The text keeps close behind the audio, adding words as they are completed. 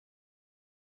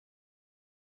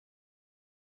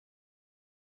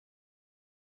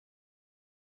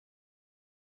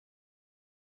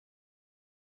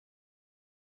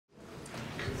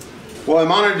Well,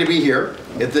 I'm honored to be here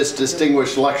at this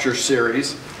distinguished lecture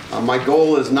series. My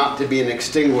goal is not to be an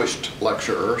extinguished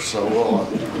lecturer, so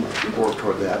we'll work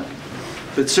toward that.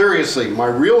 But seriously, my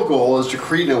real goal is to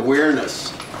create an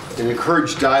awareness and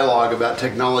encourage dialogue about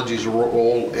technology's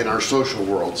role in our social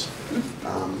worlds,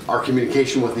 our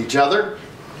communication with each other,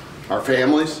 our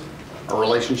families, our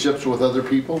relationships with other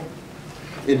people,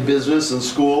 in business and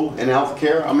school and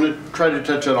healthcare. I'm going to try to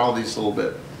touch on all these a little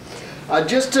bit.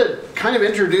 Just to kind of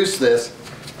introduce this,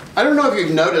 I don't know if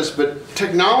you've noticed, but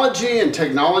technology and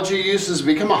technology use has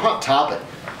become a hot topic.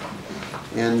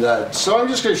 And so I'm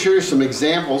just going to show you some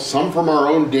examples, some from our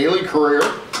own daily career,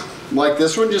 like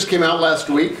this one just came out last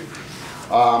week.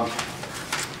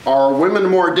 Are women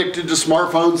more addicted to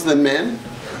smartphones than men?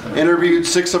 Interviewed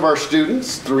 6 of our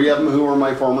students, 3 of them who were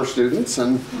my former students,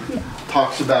 and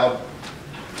talks about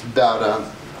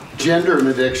gender and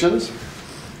addictions.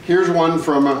 Here's one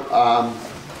from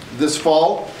this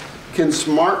fall. Can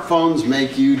smartphones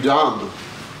make you dumb?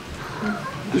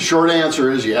 The short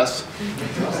answer is yes.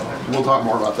 We'll talk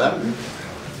more about that.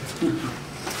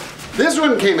 This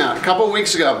one came out a couple of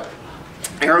weeks ago.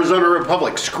 Arizona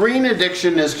Republic. Screen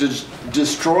addiction is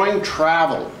destroying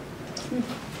travel.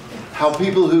 How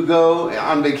people who go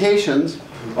on vacations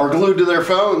are glued to their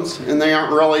phones and they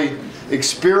aren't really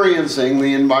experiencing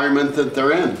the environment that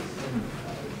they're in.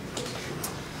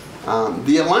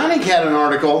 The Atlantic had an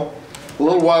article a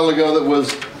little while ago that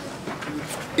was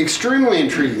extremely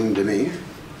intriguing to me,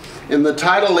 and the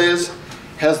title is,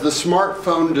 "Has the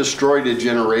Smartphone Destroyed a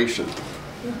Generation?"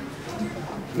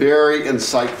 Very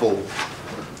insightful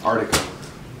article.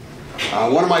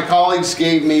 One of my colleagues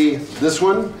gave me this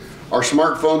one, "Are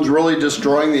smartphones really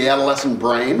destroying the adolescent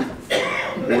brain?"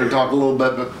 We're going to talk a little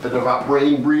bit about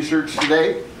brain research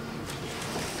today.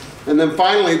 And then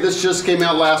finally, this just came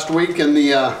out last week in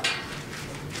the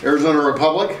Arizona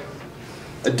Republic.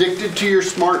 Addicted to your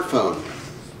smartphone,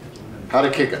 how to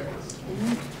kick it.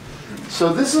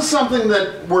 So this is something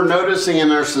that we're noticing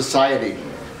in our society.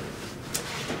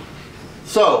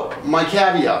 So, my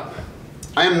caveat,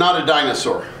 I am not a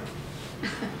dinosaur.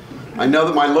 I know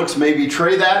that my looks may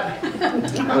betray that,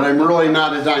 but I'm really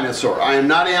not a dinosaur. I am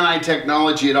not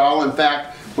anti-technology at all. In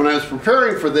fact, when I was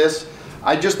preparing for this,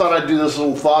 I just thought I'd do this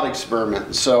little thought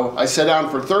experiment. So I sat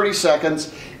down for 30 seconds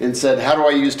and said, how do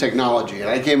I use technology? And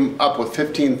I came up with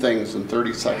 15 things in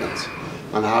 30 seconds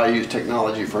on how I use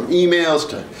technology, from emails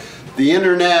to the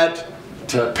internet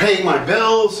to paying my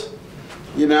bills,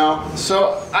 you know.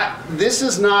 So this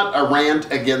is not a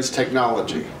rant against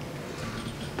technology,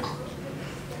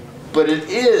 but it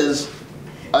is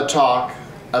a talk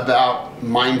about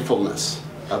mindfulness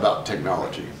about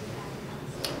technology.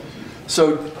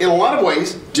 So in a lot of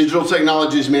ways, digital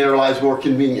technology has made our lives more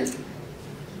convenient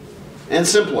and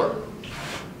simpler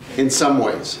in some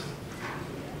ways.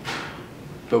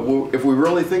 But if we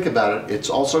really think about it, it's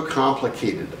also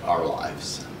complicated our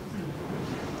lives.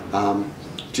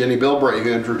 Jenny Bilbray,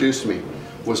 who introduced me,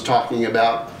 was talking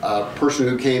about a person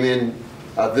who came in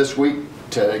this week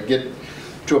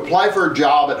to apply for a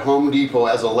job at Home Depot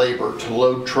as a laborer to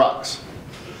load trucks.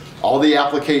 All the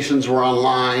applications were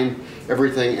online,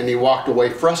 everything, and he walked away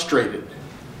frustrated.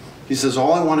 He says,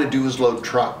 all I want to do is load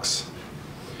trucks.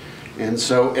 And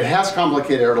so it has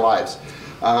complicated our lives.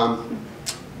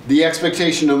 The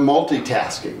expectation of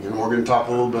multitasking, and we're going to talk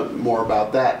a little bit more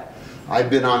about that. I've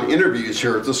been on interviews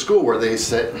here at the school where they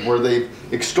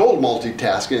extolled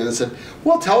multitasking and said,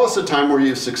 well, tell us a time where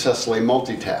you've successfully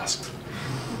multitasked.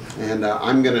 And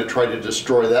I'm going to try to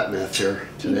destroy that myth here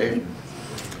today.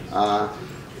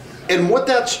 And what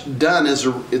that's done is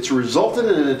it's resulted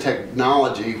in a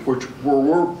technology where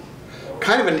we're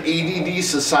kind of an ADD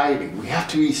society. We have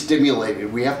to be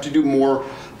stimulated. We have to do more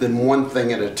than one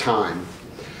thing at a time.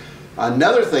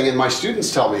 Another thing, and my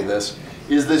students tell me this,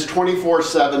 is this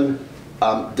 24/7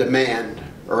 demand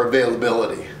or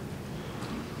availability.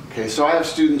 Okay, so I have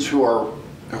students who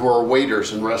are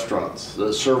waiters in restaurants,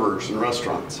 the servers in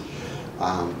restaurants.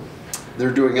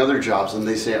 They're doing other jobs, and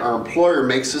they say our employer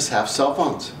makes us have cell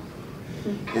phones.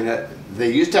 And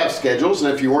they used to have schedules,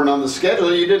 and if you weren't on the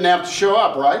schedule, you didn't have to show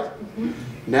up, right?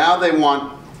 Now they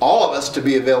want all of us to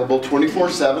be available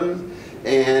 24/7,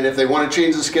 and if they want to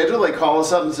change the schedule, they call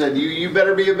us up and said, you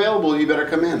better be available, you better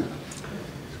come in.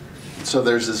 So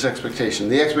there's this expectation.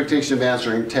 The expectation of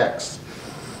answering texts.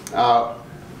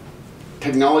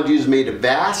 Technology has made a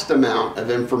vast amount of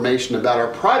information about our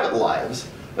private lives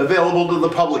available to the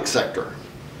public sector.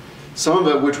 Some of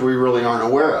it which we really aren't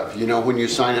aware of. You know, when you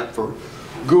sign up for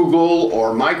Google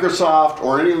or Microsoft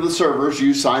or any of the servers,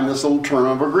 you sign this little term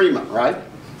of agreement, right?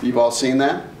 You've all seen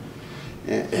that?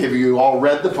 Have you all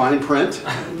read the fine print?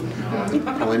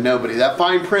 Probably nobody. That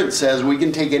fine print says we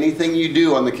can take anything you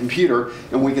do on the computer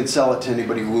and we can sell it to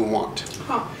anybody we want.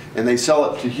 And they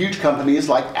sell it to huge companies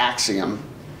like Axiom.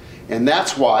 And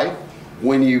that's why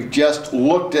when you've just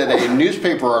looked at a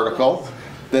newspaper article,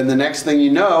 then the next thing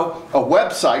you know, a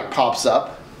website pops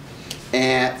up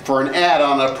and for an ad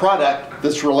on a product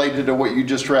that's related to what you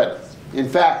just read. In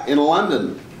fact, in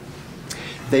London,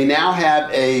 they now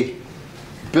have a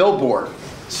billboard,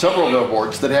 several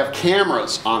billboards that have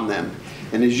cameras on them.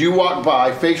 And as you walk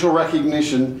by, facial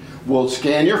recognition will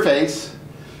scan your face,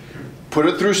 put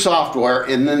it through software,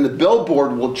 and then the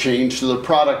billboard will change to the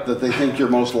product that they think you're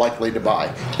most likely to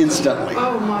buy instantly.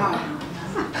 Oh my.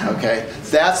 Okay,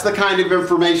 that's the kind of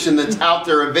information that's out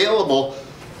there available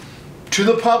to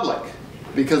the public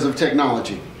because of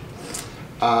technology.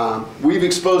 We've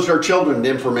exposed our children to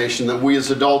information that we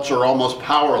as adults are almost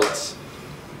powerless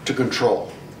to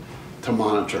control, to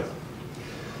monitor.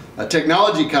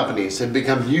 Technology companies have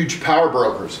become huge power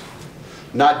brokers,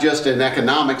 not just in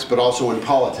economics, but also in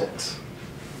politics.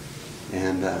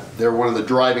 And they're one of the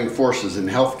driving forces in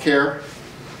healthcare,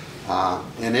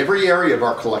 in every area of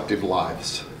our collective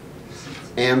lives.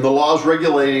 And the laws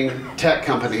regulating tech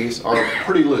companies are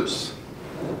pretty loose.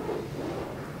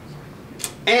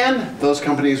 And those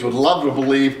companies would love to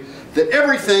believe that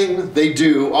everything they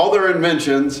do, all their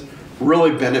inventions,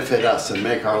 really benefit us and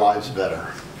make our lives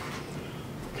better.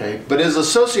 Okay? But as a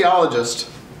sociologist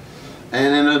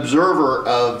and an observer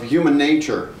of human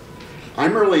nature,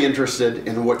 I'm really interested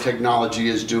in what technology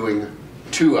is doing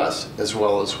to us as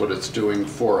well as what it's doing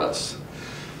for us.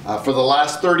 For the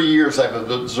last 30 years, I've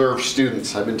observed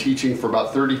students. I've been teaching for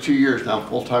about 32 years now,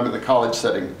 full-time in the college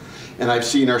setting, and I've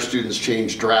seen our students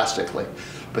change drastically.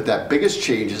 But that biggest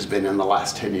change has been in the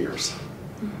last 10 years.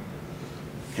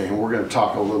 Okay, and we're going to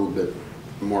talk a little bit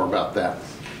more about that.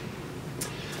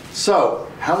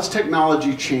 So, how is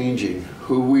technology changing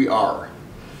who we are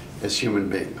as human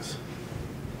beings?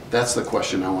 That's the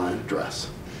question I want to address.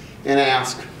 And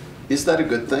ask, is that a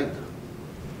good thing?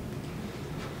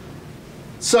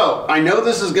 So, I know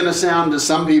this is going to sound to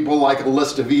some people like a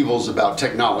list of evils about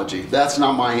technology. That's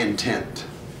not my intent.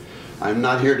 I'm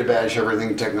not here to bash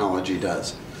everything technology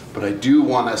does, but I do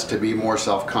want us to be more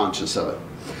self-conscious of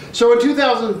it. So in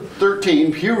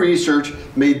 2013, Pew Research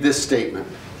made this statement: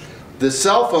 the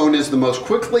cell phone is the most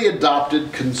quickly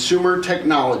adopted consumer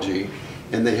technology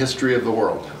in the history of the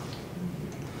world.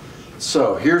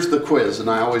 So here's the quiz, and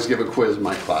I always give a quiz in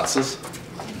my classes.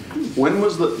 When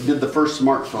did the first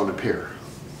smartphone appear?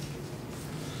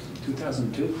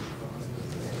 2002.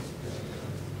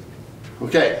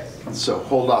 Okay, so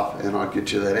hold off and I'll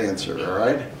get you that answer, all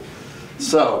right?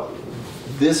 So,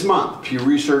 this month, Pew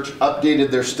Research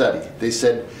updated their study. They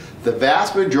said the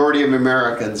vast majority of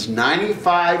Americans,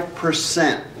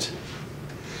 95%,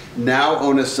 now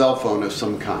own a cell phone of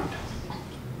some kind.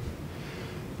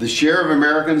 The share of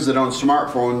Americans that own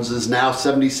smartphones is now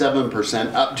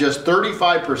 77%, up just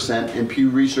 35% in Pew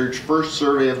Research's first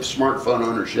survey of smartphone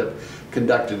ownership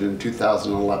conducted in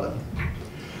 2011.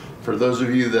 For those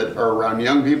of you that are around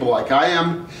young people like I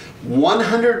am,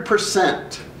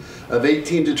 100% of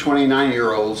 18 to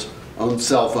 29-year-olds own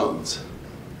cell phones.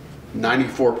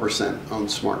 94% own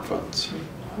smartphones,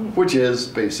 which is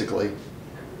basically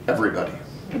everybody.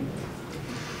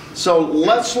 So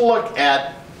let's look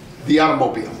at the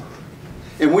automobile.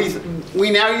 And we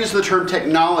now use the term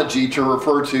technology to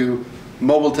refer to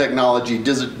mobile technology,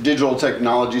 digital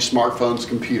technology, smartphones,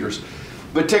 computers.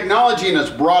 But technology in its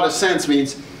broadest sense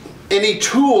means any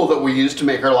tool that we use to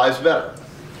make our lives better.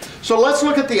 So let's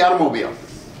look at the automobile.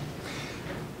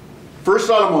 First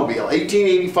automobile,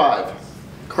 1885.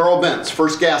 Carl Benz,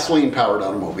 first gasoline-powered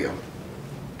automobile.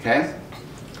 Okay?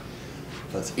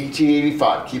 That's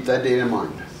 1885. Keep that date in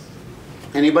mind.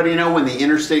 Anybody know when the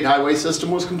interstate highway system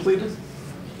was completed?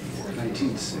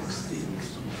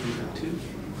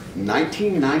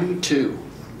 1992.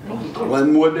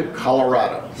 Glenwood,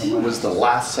 Colorado was the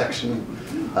last section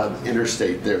of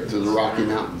interstate there through the Rocky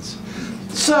Mountains.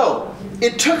 So,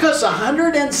 it took us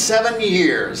 107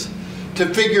 years to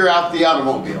figure out the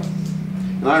automobile.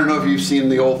 And I don't know if you've seen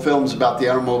the old films about the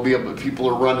automobile, but people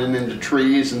are running into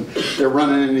trees and they're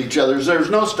running into each other.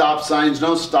 There's no stop signs,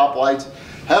 no stoplights,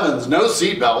 heavens, no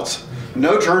seat belts,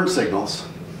 no turn signals,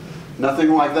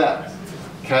 nothing like that.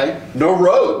 Okay? No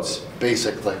roads,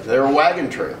 basically. There were wagon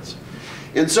trails.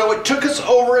 And so it took us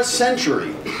over a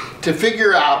century to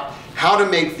figure out how to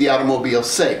make the automobile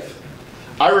safe.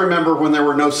 I remember when there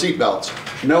were no seat belts,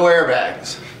 no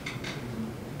airbags.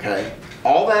 Okay?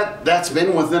 All that's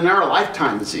been within our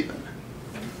lifetimes even.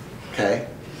 Okay?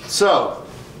 So,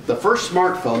 the first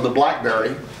smartphone, the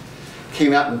BlackBerry,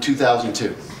 came out in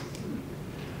 2002.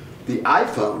 The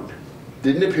iPhone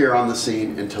didn't appear on the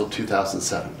scene until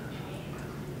 2007.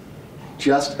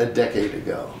 Just a decade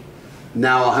ago.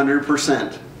 Now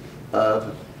 100%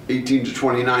 of 18 to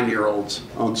 29-year-olds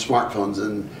own smartphones,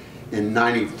 and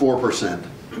 94%,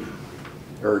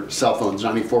 or cell phones,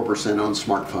 94% own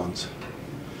smartphones.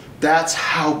 That's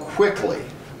how quickly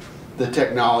the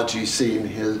technology scene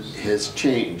has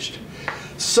changed.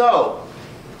 So,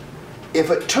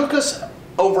 if it took us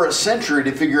over a century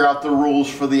to figure out the rules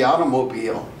for the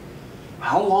automobile,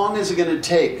 how long is it going to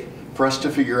take for us to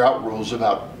figure out rules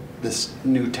about this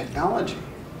new technology?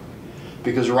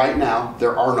 Because right now,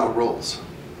 there are no rules.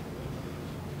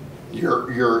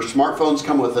 Your smartphones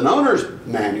come with an owner's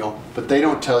manual, but they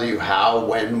don't tell you how,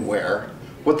 when, where,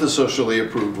 what the socially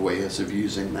approved ways of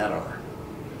using that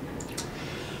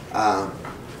are.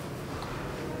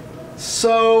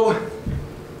 So,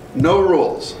 no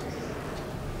rules.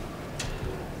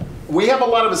 We have a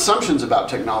lot of assumptions about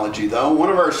technology, though. One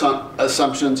of our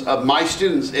assumptions of my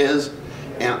students is,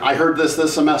 and I heard this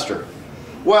semester,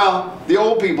 well, the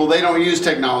old people, they don't use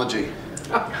technology.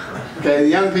 Okay, the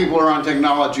young people are on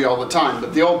technology all the time,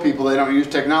 but the old people, they don't use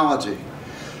technology.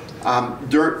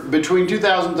 Between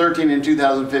 2013 and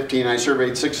 2015, I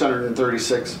surveyed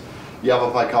 636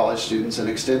 Yavapai College students, an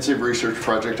extensive research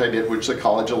project I did, which the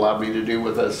college allowed me to do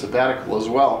with a sabbatical as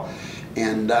well.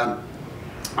 And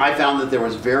I found that there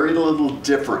was very little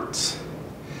difference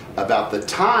about the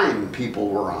time people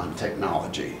were on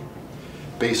technology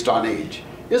based on age.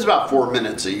 It was about 4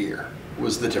 minutes a year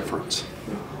was the difference.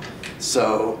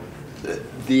 So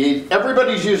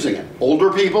everybody's using it.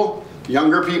 Older people,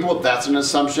 younger people, that's an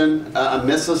assumption, a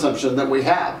misassumption that we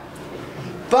have.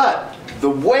 But the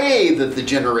way that the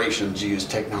generations use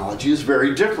technology is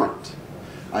very different,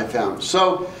 I found.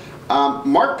 So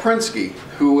Mark Prescott,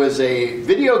 who is a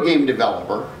video game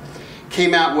developer,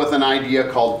 came out with an idea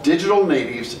called digital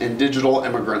natives and digital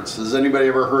immigrants. Has anybody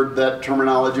ever heard that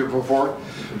terminology before?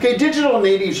 Okay, digital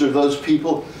natives are those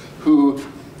people who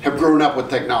have grown up with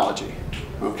technology.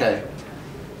 Okay,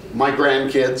 my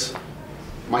grandkids,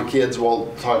 my kids,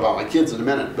 we'll talk about my kids in a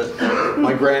minute, but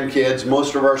my grandkids,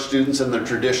 most of our students in the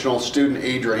traditional student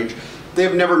age range,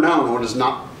 they've never known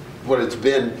what it's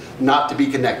been not to be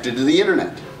connected to the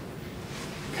internet.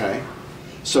 Okay,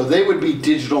 so they would be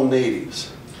digital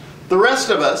natives. The rest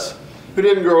of us who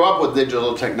didn't grow up with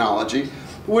digital technology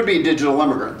would be digital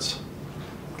immigrants.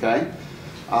 Okay,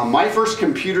 my first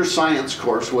computer science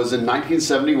course was in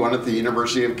 1971 at the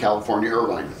University of California,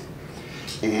 Irvine,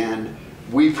 and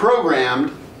we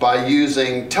programmed by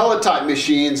using teletype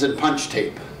machines and punch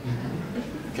tape.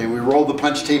 Okay, we rolled the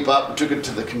punch tape up and took it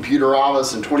to the computer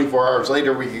office, and 24 hours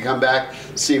later we could come back,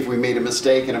 see if we made a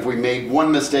mistake, and if we made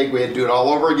one mistake we had to do it all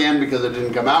over again because it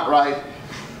didn't come out right.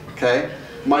 Okay,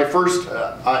 my first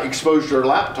exposure to a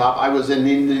laptop, I was in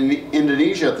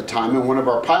Indonesia at the time, and one of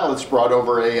our pilots brought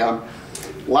over a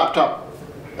laptop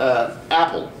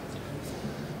Apple,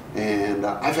 and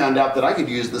I found out that I could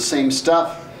use the same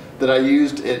stuff that I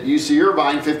used at UC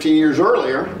Irvine 15 years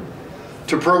earlier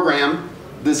to program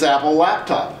this Apple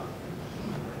laptop.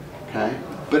 Okay,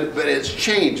 but it's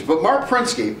changed. But Mark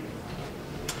Prescott,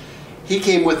 he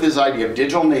came with his idea of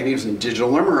digital natives and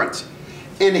digital immigrants,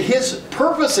 and his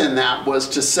purpose in that was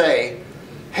to say,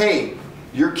 hey,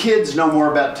 your kids know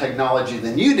more about technology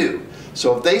than you do.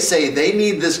 So if they say they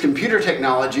need this computer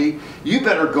technology, you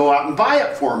better go out and buy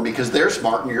it for them because they're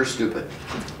smart and you're stupid.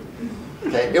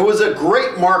 Okay? It was a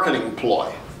great marketing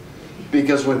ploy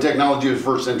because when technology was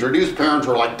first introduced, parents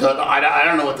were like, I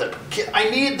don't know what that, I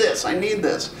need this, I need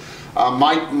this.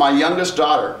 My youngest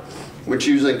daughter, when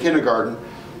she was in kindergarten,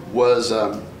 was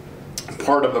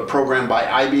part of a program by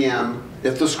IBM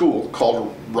at the school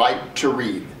called Write to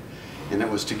Read. And it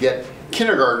was to get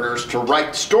kindergartners to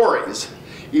write stories,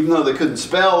 even though they couldn't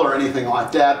spell or anything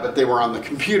like that, but they were on the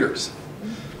computers.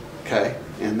 Okay?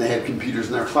 And they had computers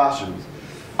in their classrooms.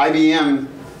 IBM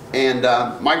and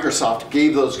Microsoft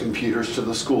gave those computers to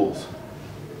the schools.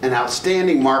 An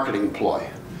outstanding marketing ploy.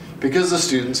 Because the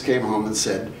students came home and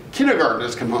said,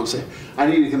 kindergartners come home and say, I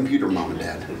need a computer, Mom and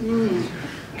Dad.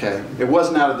 Okay? It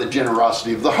wasn't out of the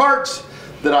generosity of the hearts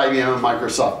that IBM and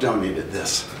Microsoft donated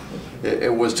this.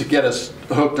 It was to get us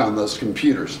hooked on those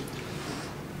computers.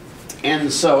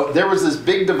 And so there was this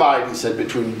big divide, he said,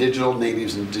 between digital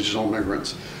natives and digital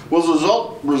immigrants. Well, as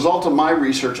a result of my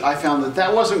research, I found that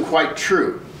that wasn't quite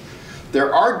true.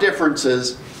 There are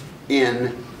differences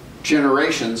in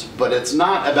generations, but it's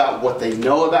not about what they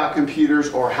know about computers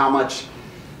or how much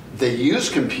they use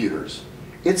computers.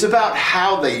 It's about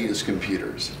how they use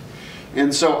computers.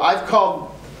 And so I've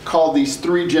called these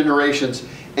three generations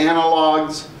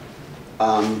analogs,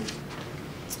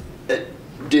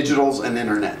 digitals, and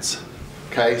internets.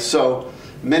 Okay, so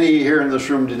many here in this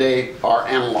room today are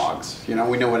analogs. You know,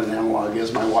 we know what an analog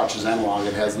is. My watch is analog.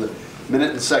 It has the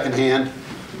minute and second hand,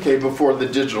 okay, before the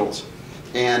digitals.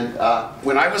 And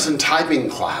when I was in typing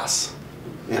class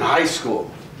in high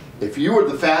school, if you were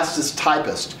the fastest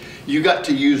typist, you got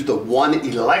to use the one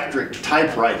electric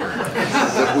typewriter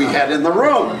that we had in the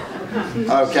room.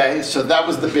 Okay, so that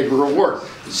was the big reward.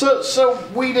 So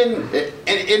we didn't,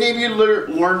 any of you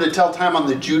learned to tell time on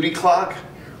the Judy clock?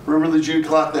 Remember the Judy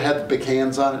clock that had the big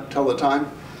hands on it, tell the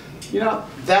time? You know,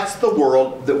 that's the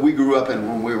world that we grew up in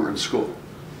when we were in school.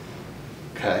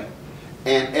 Okay,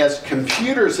 and as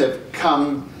computers have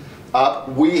come up,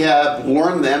 we have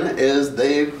learned them as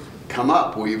they've come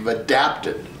up. We've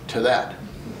adapted to that.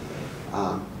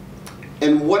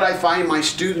 And what I find my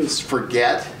students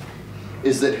forget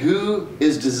is that who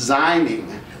is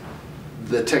designing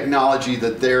the technology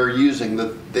that they're using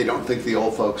that they don't think the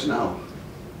old folks know?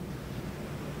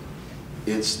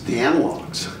 It's the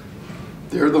analogs.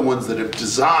 They're the ones that have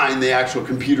designed the actual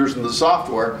computers and the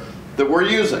software that we're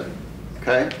using.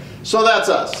 Okay? So that's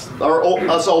us,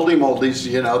 us oldie moldies,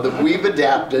 you know, that we've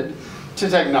adapted to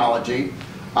technology.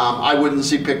 I wouldn't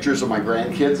see pictures of my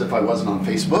grandkids if I wasn't on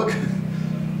Facebook.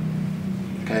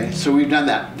 Okay, so we've done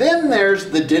that. Then there's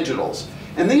the digitals.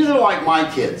 And these are like my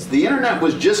kids. The internet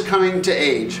was just coming to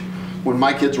age when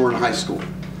my kids were in high school.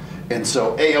 And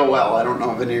so AOL, I don't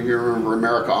know if any of you remember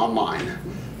America Online.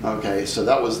 Okay, so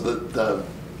that was the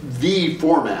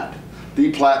format,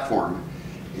 the platform.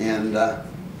 And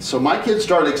so my kids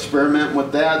started experimenting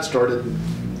with that, started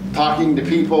talking to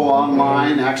people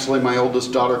online. Actually, my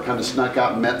oldest daughter kind of snuck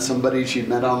out and met somebody she'd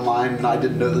met online, and I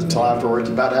didn't know this until afterwards,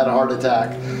 about had a heart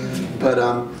attack.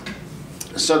 But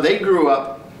so they grew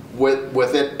up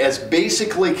with it as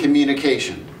basically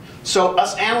communication. So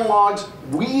us analogs,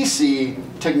 we see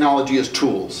technology as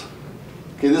tools.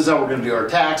 Okay, this is how we're going to do our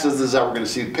taxes, this is how we're going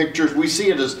to see the pictures. We see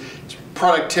it as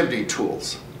productivity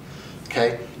tools.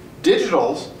 Okay,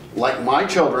 digitals, like my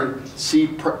children,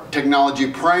 see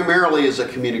technology primarily as a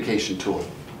communication tool.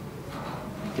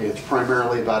 Okay, it's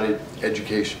primarily about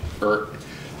education or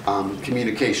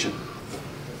communication.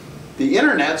 The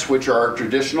internets, which are our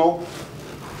traditional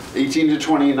 18 to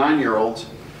 29-year-olds,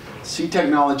 see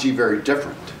technology very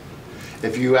different.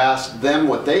 If you ask them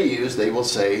what they use, they will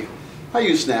say, I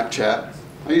use Snapchat,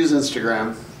 I use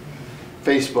Instagram,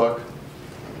 Facebook,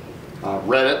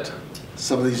 Reddit,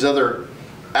 some of these other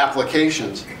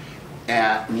applications.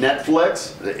 At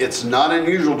Netflix, it's not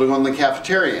unusual to go in the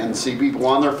cafeteria and see people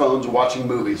on their phones watching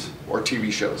movies or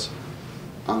TV shows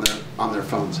on their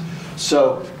phones.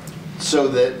 So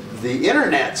that the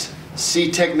internets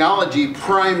see technology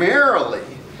primarily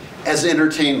as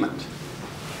entertainment.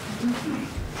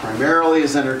 Primarily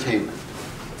as entertainment.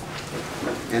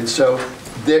 And so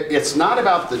it's not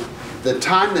about the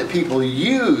time that people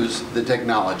use the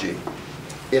technology,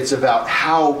 it's about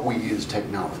how we use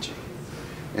technology.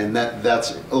 And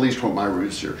that's at least what my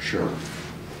research showed.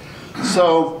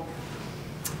 So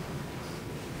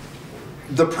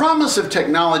the promise of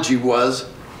technology was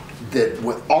that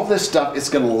with all this stuff, it's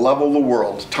going to level the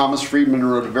world. Thomas Friedman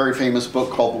wrote a very famous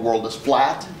book called The World is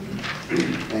Flat.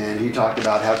 And he talked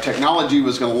about how technology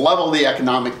was going to level the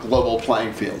economic global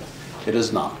playing field. It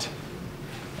is not.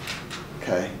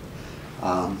 Okay.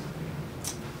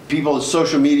 People at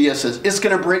social media says it's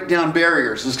going to break down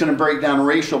barriers. It's going to break down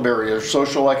racial barriers,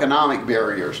 social economic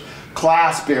barriers,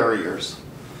 class barriers,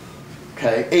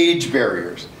 okay, age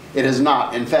barriers. It is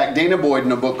not. In fact, Dana Boyd,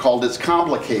 in a book called It's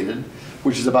Complicated,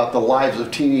 which is about the lives of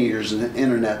teenagers and the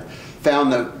internet,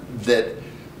 found that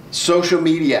social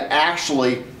media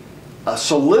actually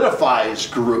solidifies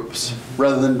groups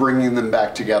rather than bringing them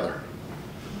back together.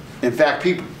 In fact,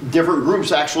 different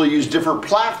groups actually use different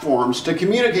platforms to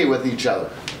communicate with each other.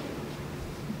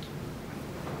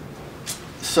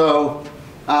 So,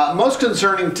 most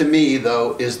concerning to me,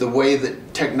 though, is the way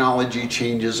that technology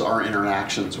changes our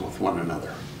interactions with one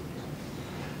another.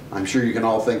 I'm sure you can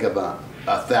all think of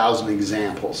 1,000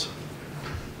 examples.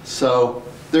 So,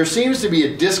 there seems to be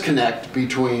a disconnect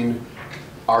between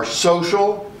our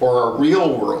social or our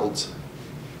real worlds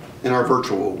and our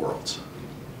virtual worlds.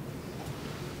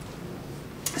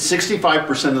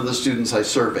 65% of the students I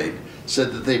surveyed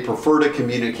said that they prefer to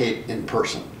communicate in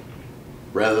person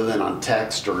rather than on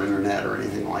text or internet or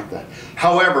anything like that.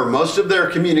 However, most of their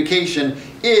communication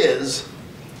is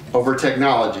over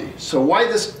technology. So why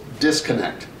this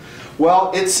disconnect?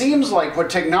 Well, it seems like what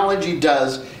technology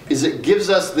does is it gives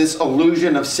us this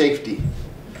illusion of safety.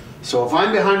 So if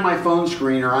I'm behind my phone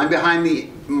screen or I'm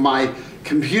behind my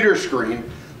computer screen,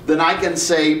 then I can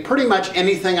say pretty much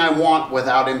anything I want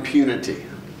without impunity.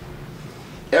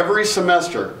 every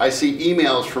semester I see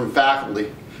emails from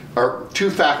faculty, or to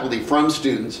faculty from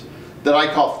students, that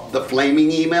I call the flaming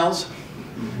emails,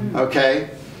 okay?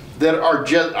 That are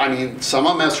just, I mean, some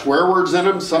of them have swear words in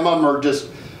them, some of them are just,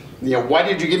 you know, why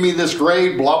did you give me this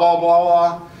grade, blah, blah, blah,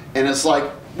 blah. And it's like,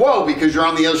 whoa, because you're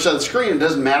on the other side of the screen, it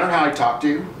doesn't matter how I talk to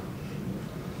you.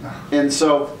 And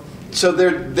so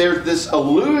there's this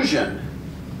illusion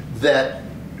that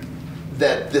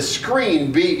the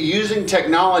screen, using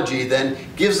technology, then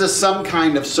gives us some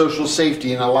kind of social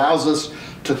safety and allows us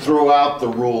to throw out the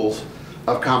rules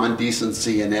of common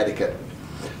decency and etiquette.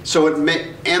 So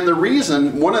and the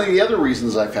reason, one of the other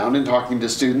reasons I found in talking to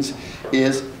students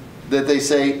is that they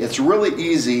say it's really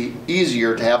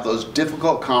easier to have those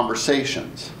difficult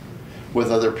conversations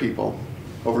with other people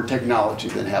over technology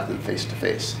than have them face to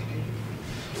face.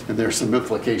 And there's some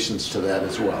implications to that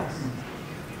as well.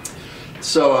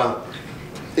 So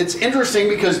it's interesting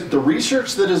because the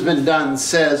research that has been done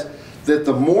says that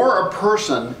the more a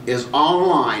person is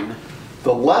online,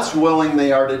 the less willing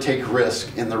they are to take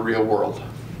risk in the real world.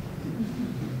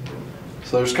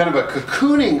 So there's kind of a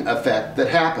cocooning effect that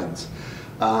happens.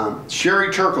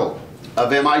 Sherry Turkle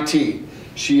of MIT,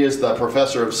 she is the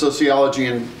professor of sociology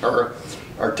and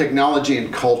or technology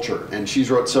and culture, and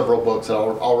she's wrote several books that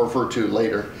I'll refer to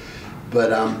later.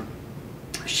 But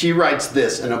she writes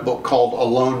this in a book called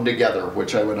Alone Together,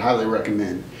 which I would highly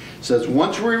recommend. It says,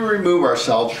 once we remove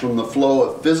ourselves from the flow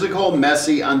of physical,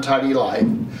 messy, untidy life,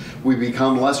 we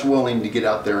become less willing to get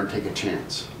out there and take a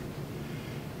chance.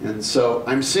 And so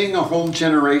I'm seeing a whole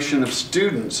generation of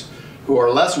students who are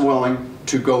less willing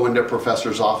to go into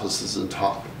professors' offices and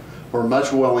talk, or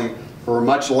much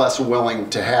less willing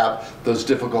to have those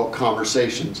difficult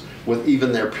conversations with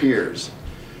even their peers,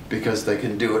 because they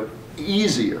can do it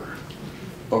easier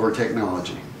over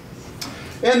technology.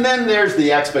 And then there's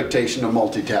the expectation of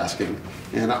multitasking.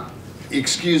 And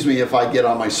excuse me if I get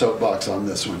on my soapbox on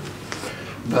this one.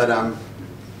 But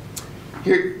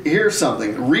here's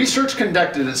something. Research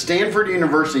conducted at Stanford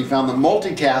University found that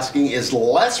multitasking is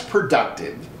less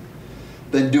productive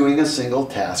than doing a single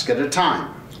task at a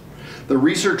time. The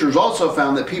researchers also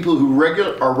found that people who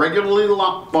are regularly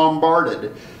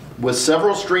bombarded with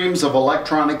several streams of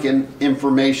electronic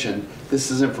information, this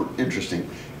is interesting,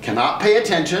 cannot pay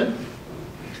attention,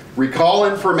 recall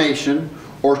information,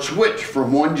 or switch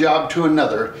from one job to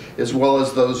another, as well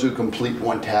as those who complete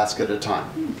one task at a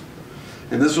time.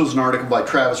 And this was an article by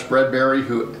Travis Bradbury,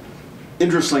 who,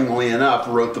 interestingly enough,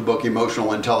 wrote the book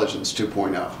Emotional Intelligence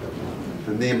 2.0.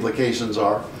 And the implications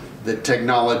are that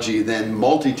technology, then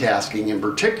multitasking in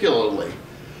particularly,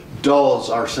 dulls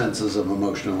our senses of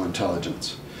emotional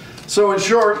intelligence. So in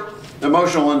short,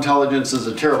 emotional intelligence is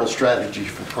a terrible strategy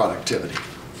for productivity.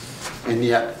 And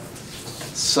yet,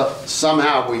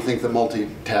 somehow we think that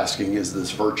multitasking is this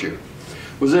virtue.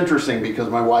 It was interesting because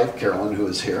my wife, Carolyn, who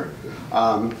is here,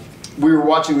 we were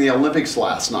watching the Olympics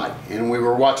last night, and we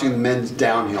were watching the men's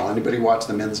downhill. Anybody watch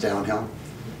the men's downhill?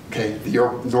 Okay, the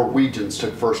Norwegians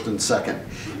took first and second.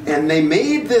 And they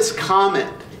made this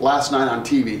comment last night on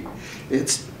TV.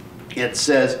 It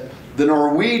says, the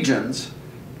Norwegians,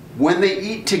 when they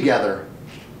eat together,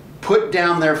 put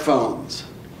down their phones.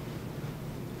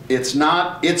 It's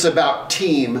about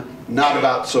team, not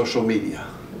about social media.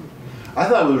 I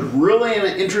thought it was really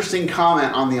an interesting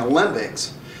comment on the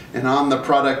Olympics and on the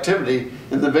productivity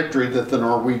and the victory that the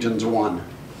Norwegians won.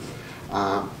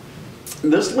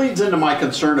 This leads into my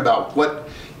concern about what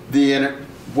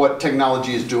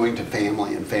technology is doing to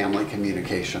family and family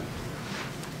communication.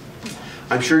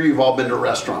 I'm sure you've all been to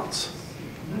restaurants,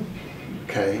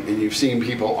 okay, and you've seen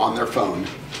people on their phone.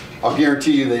 I'll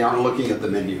guarantee you they aren't looking at the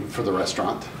menu for the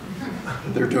restaurant.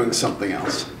 They're doing something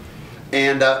else.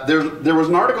 And there was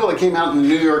an article that came out in the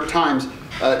New York Times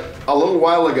a little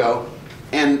while ago,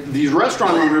 and these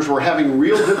restaurant owners were having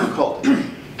real difficulty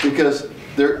because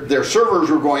their servers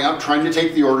were going up trying to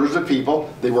take the orders of people.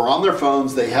 They were on their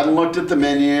phones. They hadn't looked at the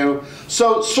menu.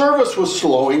 So service was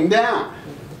slowing down.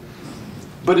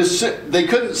 But they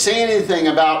couldn't say anything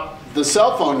about the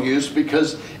cell phone use,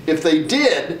 because if they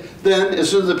did, then as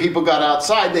soon as the people got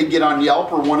outside, they'd get on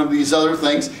Yelp or one of these other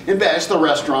things and bash the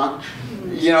restaurant,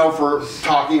 you know, for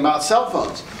talking about cell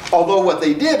phones. Although what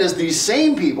they did is these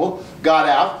same people got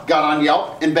out, got on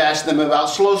Yelp, and bashed them about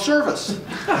slow service.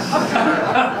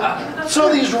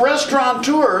 So these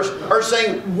restaurateurs are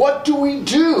saying, what do we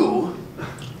do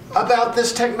about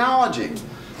this technology?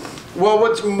 Well,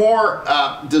 what's more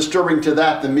disturbing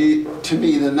to me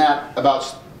than that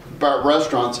about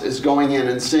restaurants is going in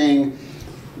and seeing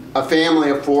a family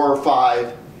of 4 or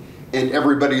 5 and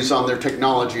everybody's on their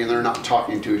technology and they're not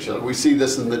talking to each other. We see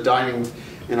this in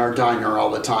our diner all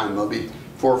the time. There'll be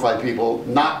 4 or 5 people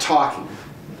not talking.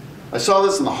 I saw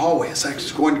this in the hallway as I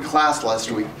was going to class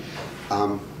last week.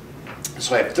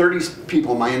 So I had 30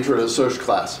 people in my intro to social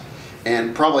class,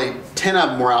 and probably 10 of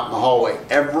them were out in the hallway.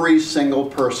 Every single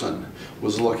person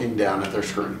was looking down at their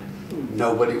screen.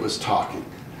 Nobody was talking.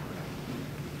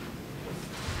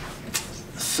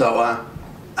 So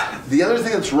the other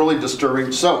thing that's really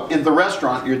disturbing, so in the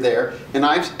restaurant you're there, and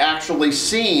I've actually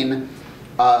seen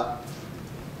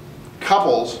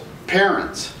couples,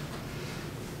 parents,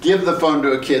 give the phone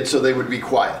to a kid so they would be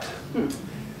quiet,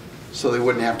 so they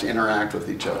wouldn't have to interact with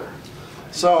each other.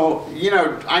 So, you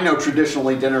know, I know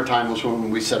traditionally dinner time was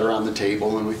when we sat around the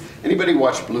table and anybody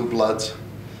watch Blue Bloods?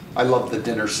 I love the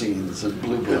dinner scenes of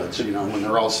Blue Bloods, you know, when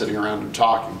they're all sitting around and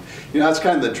talking. You know, that's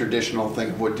kind of the traditional thing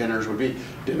of what dinners would be.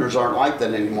 Dinners aren't like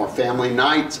that anymore. Family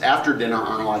nights after dinner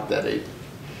aren't like that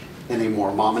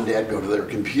anymore. Mom and dad go to their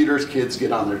computers, kids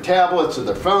get on their tablets or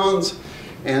their phones,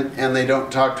 and they don't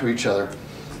talk to each other.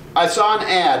 I saw an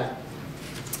ad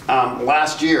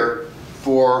last year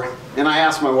for, and I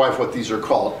asked my wife what these are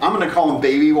called. I'm going to call them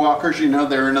baby walkers. You know,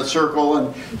 they're in a circle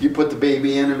and you put the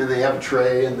baby in them and they have a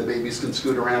tray and the babies can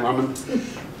scoot around on them.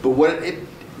 But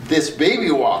this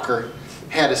baby walker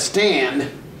had a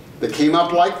stand that came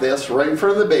up like this, right in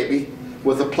front of the baby,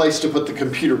 with a place to put the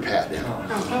computer pad in.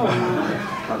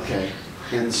 Okay.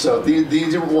 And so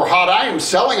these were hot items,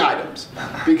 selling items,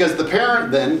 because the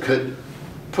parent then could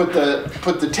put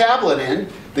the tablet in,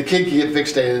 the kid could get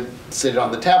fixated, sit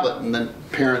on the tablet, and then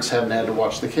parents haven't had to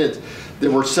watch the kids.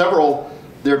 There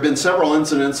have been several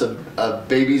incidents of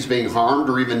babies being harmed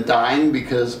or even dying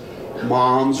because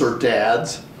moms or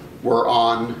dads were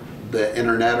on the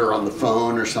internet or on the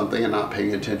phone or something and not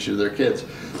paying attention to their kids.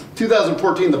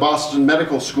 2014, the Boston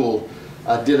Medical School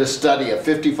did a study of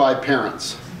 55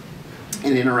 parents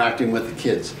in interacting with the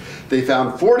kids. They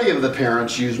found 40 of the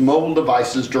parents used mobile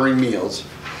devices during meals,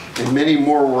 and many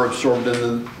more were absorbed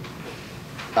in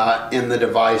the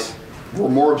device, were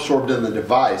more absorbed in the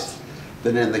device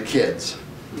than in the kids.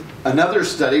 Another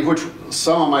study, which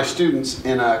some of my students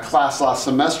in a class last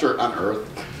semester unearthed,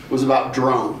 was about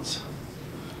drones.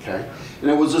 Okay,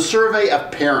 and it was a survey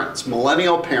of parents,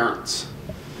 millennial parents,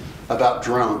 about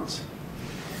drones.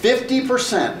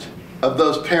 50% of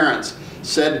those parents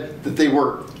said that they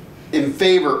were in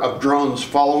favor of drones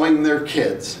following their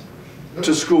kids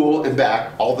to school and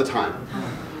back all the time.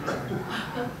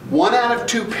 1 out of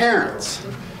 2 parents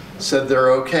said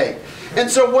they're okay. And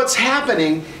so what's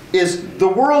happening is the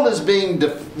world is being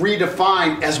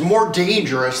redefined as more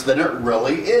dangerous than it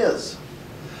really is.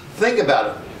 Think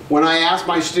about it. When I ask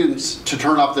my students to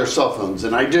turn off their cell phones,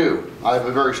 and I do, I have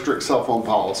a very strict cell phone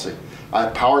policy. I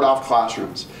have powered off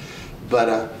classrooms.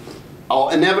 But I'll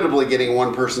inevitably getting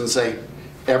one person say,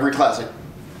 every class, like,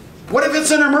 what if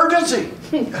it's an emergency?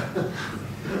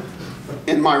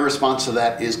 And my response to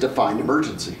that is define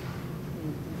emergency.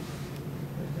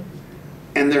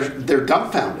 And they're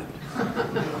dumbfounded.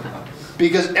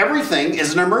 Because everything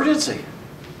is an emergency.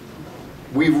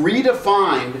 We've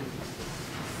redefined,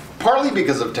 partly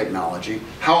because of technology,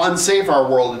 how unsafe our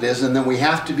world is, and then we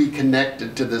have to be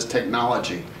connected to this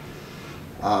technology.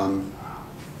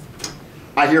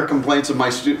 I hear complaints of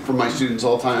from my students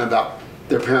all the time about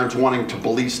their parents wanting to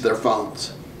police their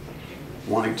phones,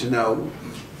 wanting to know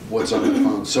what's on their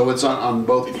phones. So it's on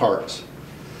both parts.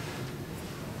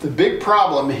 The big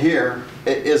problem here,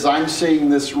 as I'm seeing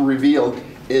this revealed,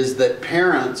 is that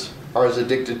parents are as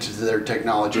addicted to their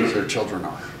technology as their children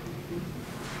are.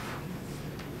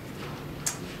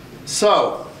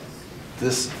 So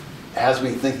this has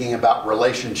me thinking about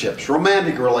relationships,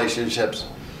 romantic relationships,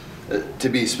 to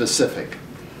be specific.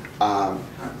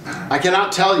 I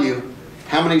cannot tell you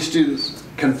how many students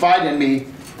confide in me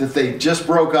that they just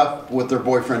broke up with their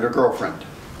boyfriend or girlfriend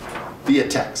via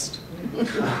text,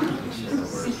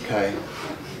 okay,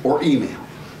 or email.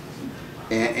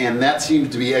 And that seems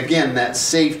to be, again, that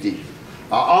safety.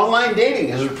 Online dating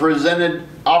has presented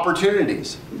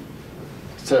opportunities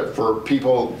for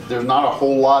people. There's not a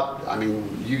whole lot. I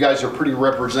mean, you guys are pretty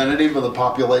representative of the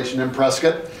population in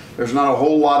Prescott. There's not a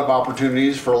whole lot of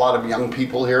opportunities for a lot of young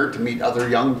people here to meet other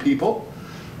young people.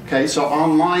 Okay, so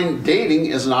online dating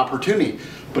is an opportunity,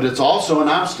 but it's also an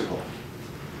obstacle.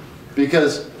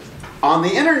 Because on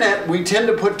the internet, we tend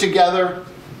to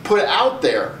put out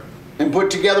there and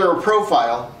put together a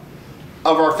profile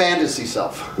of our fantasy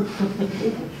self,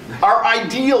 our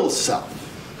ideal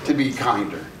self, to be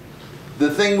kinder,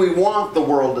 the thing we want the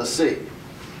world to see.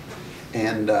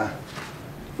 And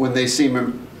when they see me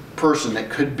in person, it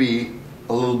could be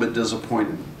a little bit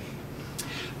disappointing.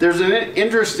 There's an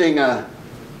interesting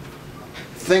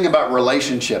thing about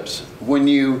relationships. When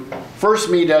you first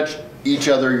meet each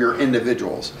other, you're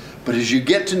individuals. But as you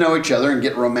get to know each other and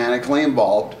get romantically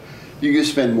involved, you can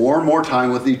spend more and more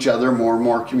time with each other, more and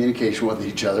more communication with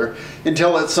each other,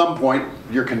 until at some point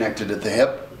you're connected at the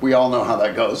hip. We all know how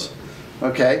that goes,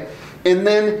 okay? And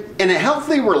then in a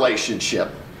healthy relationship,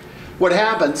 what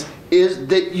happens is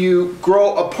that you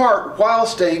grow apart while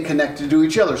staying connected to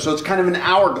each other. So it's kind of an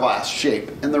hourglass shape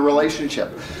in the relationship.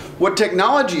 What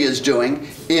technology is doing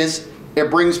is it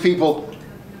brings people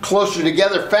closer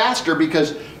together faster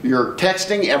because you're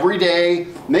texting every day,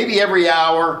 maybe every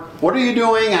hour. What are you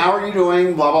doing? How are you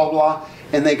doing? Blah, blah, blah.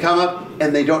 And they come up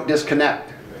and they don't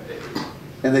disconnect.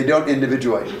 And they don't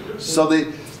individuate. So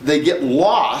they get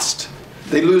lost.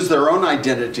 They lose their own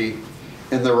identity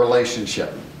in the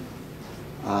relationship.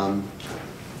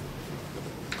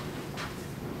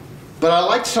 But I'd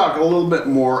like to talk a little bit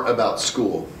more about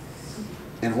school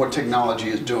and what technology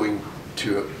is doing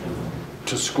to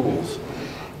schools,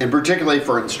 and particularly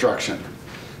for instruction.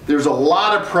 There's a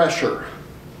lot of pressure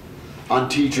on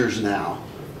teachers now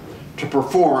to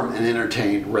perform and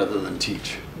entertain rather than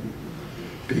teach,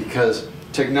 because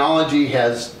technology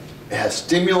has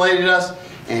stimulated us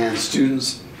and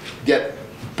students get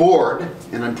bored,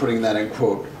 and I'm putting that in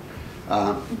quote,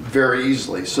 very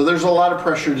easily. So there's a lot of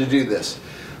pressure to do this.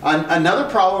 Another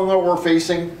problem that we're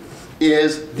facing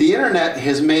is the internet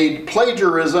has made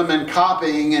plagiarism and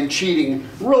copying and cheating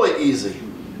really easy.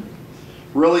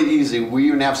 Really easy. We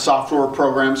even have software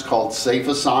programs called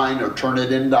SafeAssign or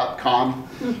Turnitin.com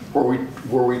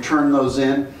where we turn those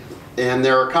in. And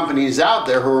there are companies out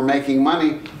there who are making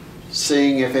money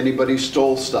seeing if anybody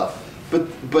stole stuff.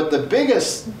 But the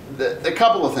biggest, a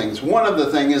couple of things. One of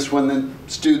the things is when the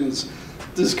students,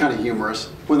 this is kind of humorous,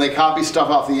 when they copy stuff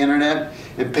off the internet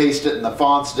and paste it and the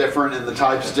font's different and the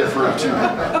type's different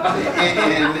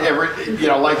and every, you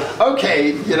know, like,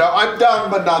 okay, you know, I'm dumb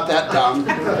but not that dumb.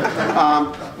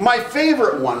 My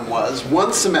favorite one was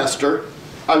one semester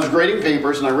I was grading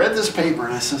papers and I read this paper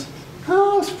and I said,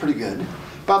 oh, it's pretty good.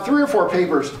 About 3 or 4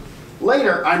 papers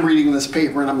later, I'm reading this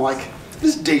paper and I'm like,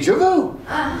 this is deja vu.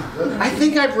 I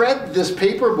think I've read this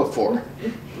paper before.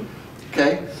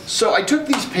 Okay, so I took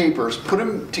these papers, put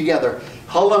them together,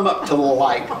 held them up to the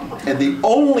light, and the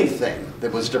only thing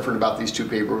that was different about these 2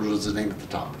 papers was the name at the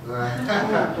top.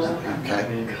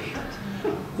 Okay.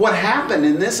 What happened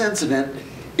in this incident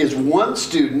is one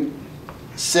student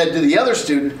said to the other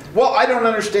student, well, I don't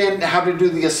understand how to do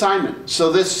the assignment.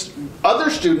 So this other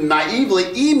student naively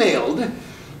emailed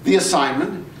the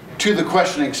assignment to the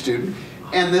questioning student,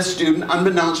 and this student,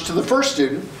 unbeknownst to the first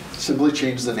student, simply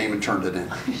changed the name and turned it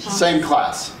in. Same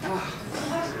class.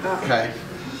 Okay.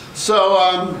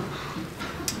 So,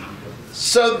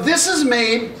 so this has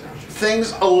made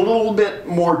things a little bit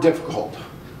more difficult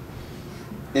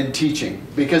in teaching,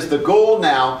 because the goal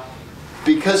now,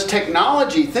 because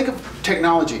technology, think of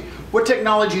technology. What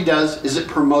technology does is it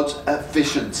promotes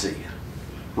efficiency,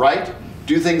 right?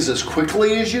 Do things as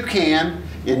quickly as you can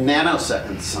in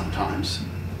nanoseconds sometimes,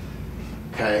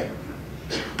 okay?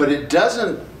 But it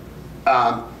doesn't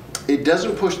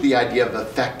push the idea of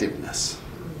effectiveness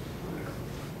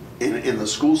in the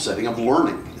school setting of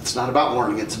learning. It's not about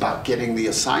learning, it's about getting the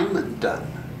assignment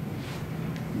done,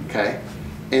 okay?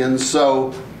 And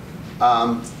so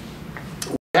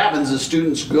what happens is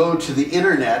students go to the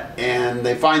internet and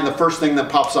they find the first thing that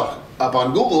pops up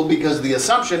on Google, because the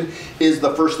assumption is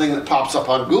the first thing that pops up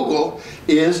on Google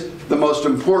is the most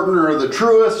important or the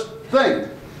truest thing.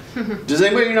 Does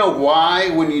anybody know why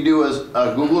when you do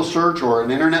a Google search or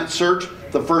an internet search,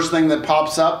 the first thing that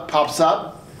pops up?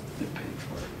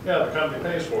 Yeah, the company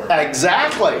pays for it.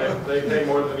 Exactly. They pay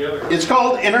more than the other company. It's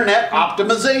called internet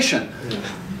optimization.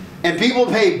 And people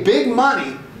pay big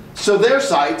money so their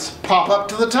sites pop up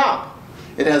to the top.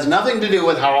 It has nothing to do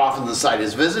with how often the site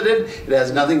is visited. It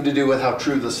has nothing to do with how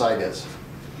true the site is.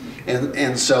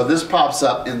 And so this pops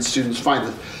up and students find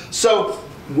it. So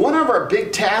one of our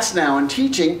big tasks now in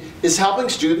teaching is helping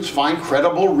students find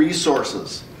credible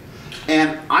resources.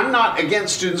 And I'm not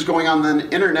against students going on the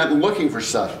internet and looking for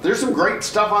stuff. There's some great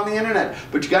stuff on the internet,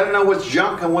 but you got to know what's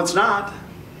junk and what's not.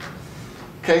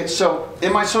 Okay, so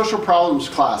in my social problems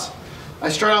class, I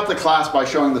start out the class by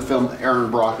showing the film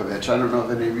Aaron Brockovich. I don't know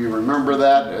if any of you remember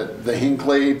that. The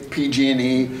Hinckley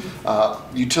PG&E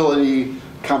utility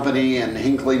company in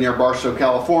Hinckley near Barstow,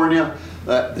 California.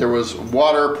 There was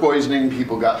water poisoning,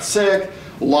 people got sick,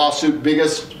 lawsuit,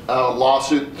 biggest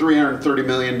lawsuit, $330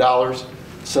 million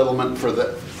settlement for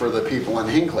the people in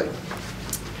Hinckley.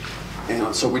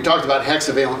 And so we talked about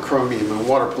hexavalent chromium and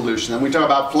water pollution, and we talked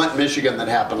about Flint, Michigan that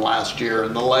happened last year,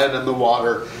 and the lead in the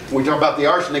water. And we talked about the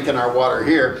arsenic in our water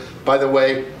here. By the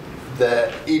way,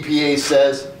 the EPA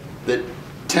says that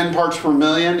 10 parts per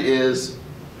million is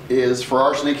for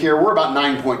arsenic here. We're about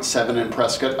 9.7 in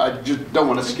Prescott. I just don't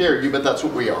want to scare you, but that's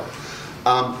what we are.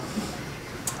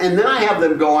 And then I have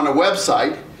them go on a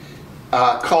website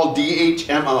called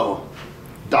DHMO.org,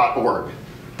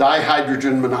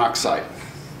 dihydrogen monoxide.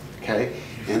 Okay,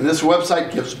 and this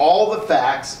website gives all the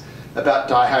facts about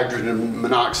dihydrogen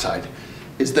monoxide.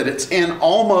 Is that it's in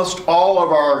almost all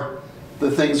of the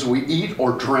things we eat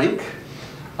or drink.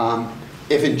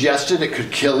 If ingested, it could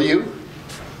kill you.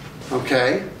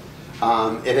 Okay,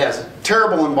 it has a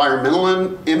terrible environmental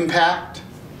impact,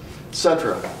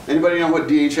 etc. Anybody know what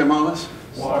DHMO is?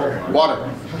 Water. Water.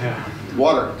 Yeah.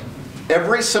 Water.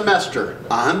 Every semester,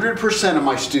 100% of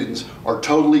my students are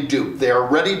totally duped. They are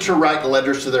ready to write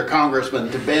letters to their congressman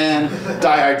to ban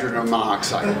dihydrogen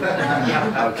monoxide.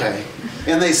 Okay,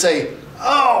 and they say,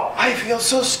 "Oh, I feel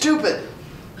so stupid."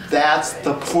 That's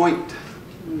the point.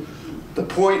 The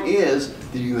point is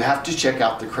that you have to check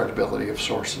out the credibility of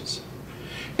sources.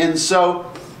 And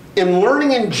so, in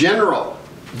learning in general,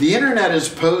 the internet is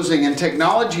posing and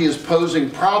technology is posing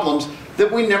problems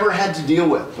that we never had to deal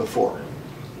with before.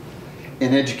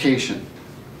 In education.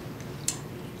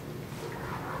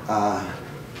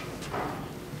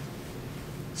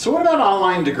 So what about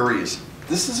online degrees?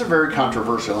 This is a very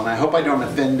controversial, and I hope I don't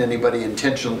offend anybody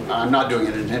intentionally. I'm not doing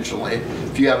it intentionally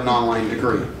if you have an online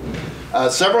degree.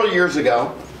 Several years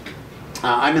ago,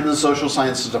 I'm in the social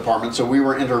sciences department, so we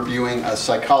were interviewing a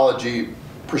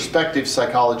prospective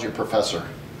psychology professor.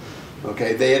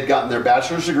 Okay, they had gotten their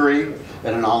bachelor's degree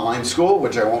at an online school,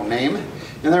 which I won't name,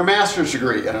 and their master's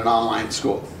degree at an online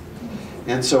school.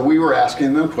 And so we were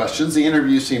asking them questions. The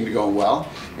interview seemed to go well.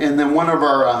 And then one of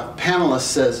our panelists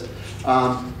says,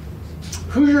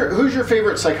 who's your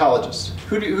favorite psychologist?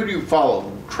 Who do you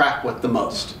follow, track with the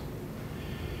most?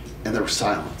 And there was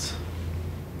silence.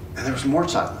 And there was more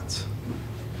silence.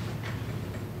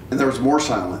 And there was more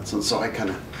silence. And so I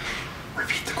kind of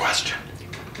repeat the question.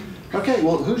 Okay,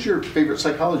 well, who's your favorite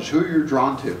psychologist? Who are you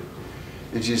drawn to?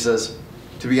 And she says,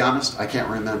 to be honest, I can't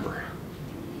remember.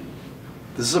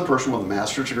 This is a person with a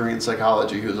master's degree in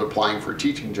psychology who's applying for a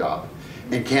teaching job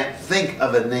and can't think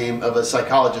of a name of a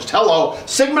psychologist. Hello,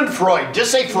 Sigmund Freud.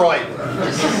 Just say Freud.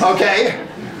 Okay?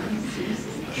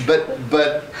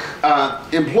 But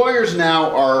employers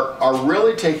now are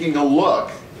really taking a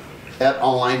look at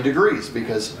online degrees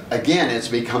because, again, it's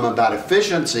become about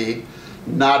efficiency,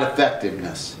 not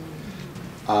effectiveness.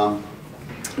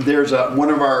 There's one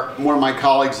of my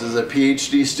colleagues is a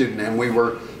PhD student, and we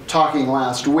were talking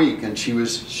last week, and she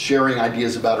was sharing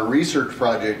ideas about a research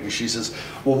project, and she says,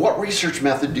 well, what research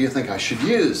method do you think I should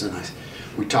use? And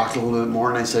we talked a little bit more,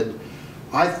 and I said,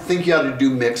 I think you ought to do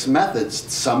mixed methods,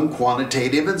 some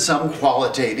quantitative and some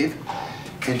qualitative.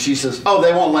 And she says, oh,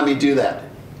 they won't let me do that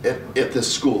at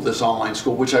this school, this online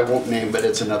school, which I won't name, but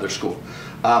it's another school.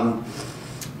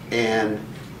 And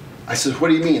I said, what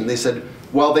do you mean? They said,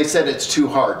 well, they said it's too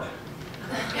hard.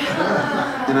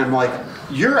 And I'm like,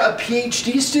 you're a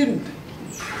PhD student.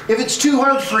 If it's too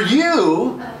hard for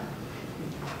you,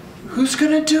 who's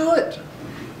going to do it?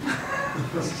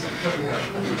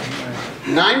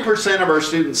 9% of our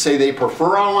students say they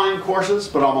prefer online courses,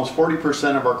 but almost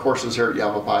 40% of our courses here at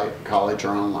Yavapai College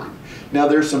are online. Now,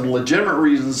 there's some legitimate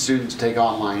reasons students take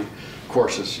online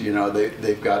courses. You know,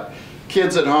 they've got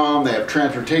kids at home, they have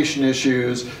transportation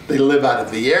issues, they live out of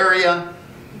the area.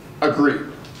 Agreed.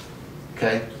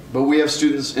 Okay? But we have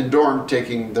students in dorm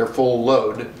taking their full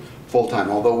load full-time,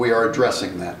 although we are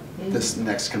addressing that this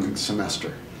next coming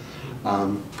semester.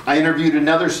 I interviewed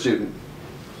another student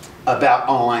about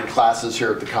online classes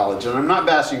here at the college, and I'm not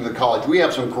bashing the college. We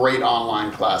have some great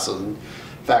online classes. In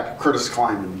fact, Curtis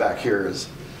Kleinman back here is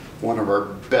one of our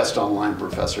best online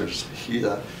professors. He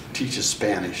teaches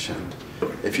Spanish, and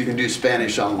if you can do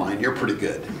Spanish online, you're pretty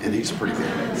good, and he's pretty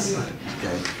good.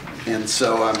 Okay, and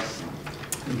so,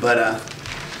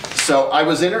 so I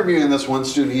was interviewing this one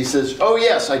student. He says, oh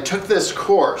yes, I took this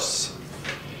course,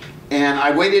 and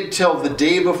I waited till the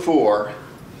day before.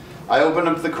 I opened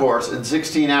up the course. In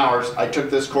 16 hours, I took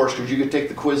this course because you could take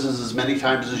the quizzes as many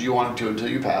times as you wanted to until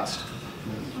you passed.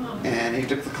 And he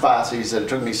took the class. He said, it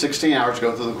took me 16 hours to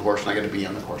go through the course, and I got to be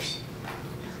in the course.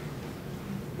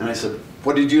 And I said,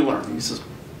 what did you learn? He says,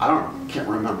 I don't know, can't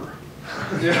remember.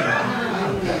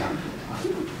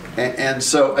 And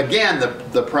so, again,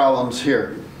 the problem's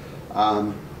here.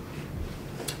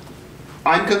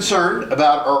 I'm concerned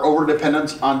about our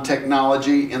overdependence on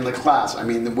technology in the class. I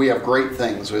mean, we have great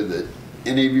things with it.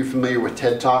 Any of you familiar with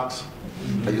TED Talks?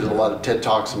 I use a lot of TED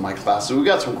Talks in my class. So we've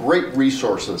got some great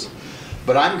resources.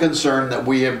 But I'm concerned that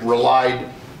we have relied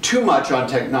too much on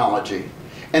technology.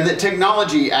 and that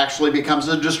technology actually becomes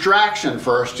a distraction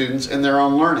for our students in their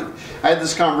own learning. I had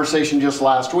this conversation just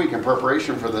last week in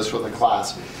preparation for this with a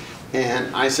class,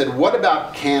 and I said, what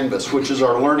about Canvas, which is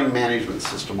our learning management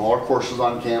system? All our courses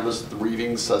on Canvas, the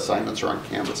readings, assignments are on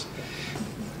Canvas.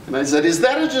 And I said, is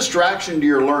that a distraction to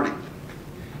your learning?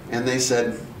 And they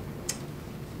said,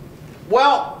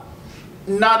 well,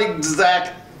 not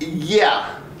exact,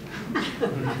 yeah.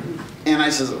 And I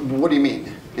said, what do you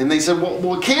mean? And they said,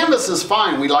 well, Canvas is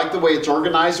fine. We like the way it's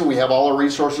organized and we have all our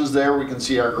resources there. We can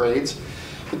see our grades.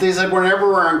 But they said, whenever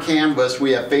we're on Canvas,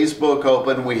 we have Facebook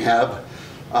open, we have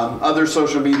other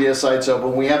social media sites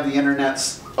open, we have the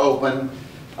internet open,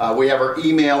 we have our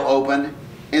email open.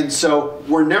 And so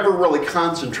we're never really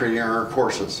concentrating on our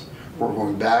courses. We're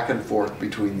going back and forth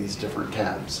between these different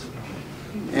tabs.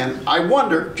 And I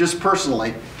wonder, just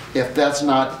personally, if that's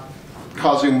not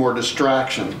causing more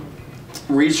distraction.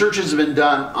 Research has been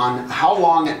done on how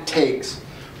long it takes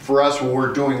for us when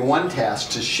we're doing one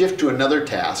task to shift to another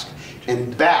task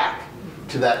and back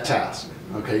to that task,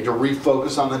 okay, to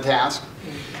refocus on the task.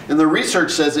 And the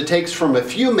research says it takes from a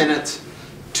few minutes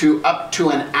to up to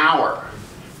an hour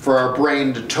for our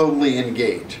brain to totally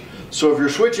engage. So if you're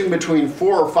switching between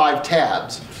 4 or 5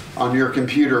 tabs on your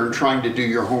computer and trying to do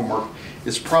your homework,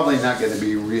 it's probably not going to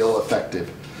be real effective.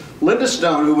 Linda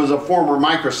Stone, who was a former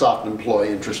Microsoft employee,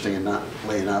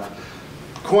 interestingly enough,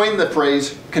 coined the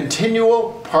phrase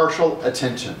continual partial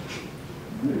attention.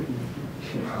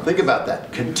 Think about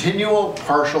that. Continual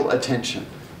partial attention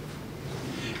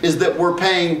is that we're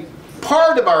paying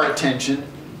part of our attention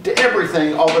to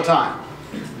everything all the time.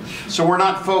 So we're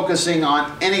not focusing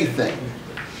on anything.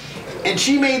 And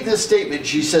she made this statement.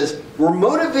 She says, we're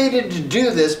motivated to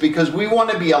do this because we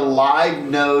want to be a live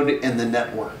node in the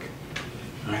network.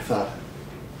 And I thought,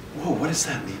 whoa, what does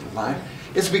that mean, live?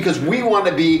 It's because we want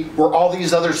to be where all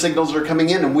these other signals are coming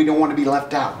in and we don't want to be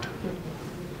left out.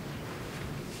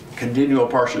 Continual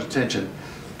partial attention.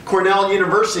 Cornell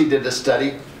University did a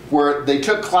study where they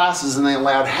took classes and they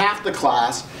allowed half the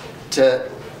class to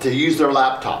use their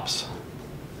laptops.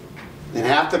 In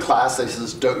half the class, they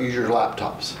says, don't use your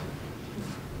laptops.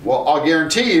 Well, I'll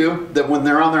guarantee you that when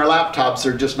they're on their laptops,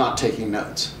 they're just not taking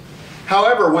notes.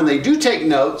 However, when they do take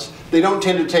notes, they don't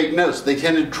tend to take notes. They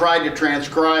tend to try to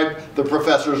transcribe the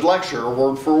professor's lecture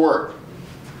word for word.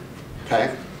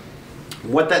 Okay?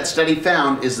 What that study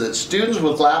found is that students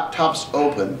with laptops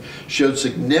open showed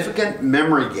significant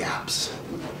memory gaps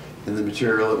in the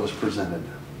material that was presented.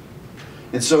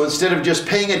 And so instead of just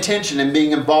paying attention and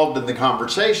being involved in the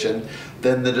conversation,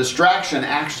 then the distraction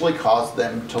actually caused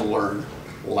them to learn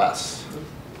less.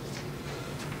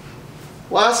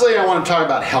 Lastly, I want to talk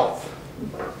about health.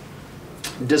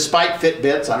 Despite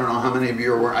Fitbits, I don't know how many of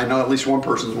you are wearing, I know at least one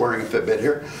person's wearing a Fitbit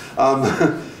here,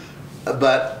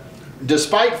 but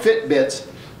despite Fitbits,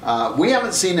 we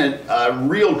haven't seen a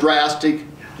real drastic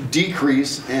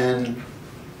decrease in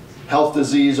health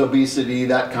disease, obesity,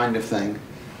 that kind of thing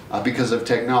because of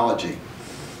technology.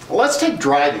 Let's take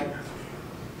driving.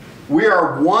 We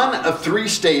are one of 3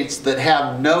 states that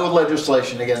have no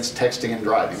legislation against texting and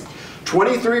driving.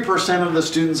 23% of the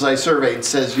students I surveyed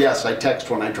says, yes, I text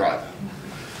when I drive.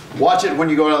 Watch it when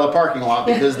you go out of the parking lot,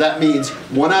 because that means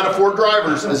 1 out of 4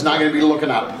 drivers is not going to be looking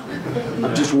up.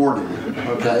 I'm just warning you,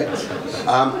 okay?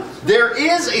 There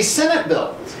is a Senate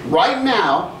bill right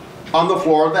now on the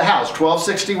floor of the House,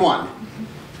 1261.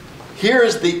 Here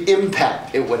is the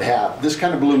impact it would have. This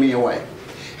kind of blew me away.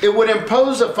 It would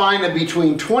impose a fine of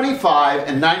between $25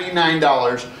 and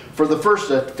 $99 for the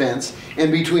first offense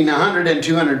and between $100 and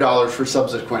 $200 for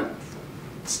subsequent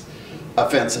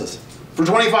offenses. For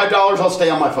 $25, I'll stay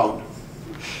on my phone.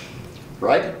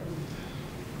 Right?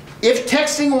 If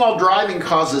texting while driving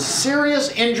causes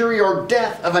serious injury or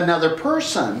death of another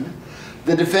person,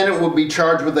 the defendant will be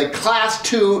charged with a Class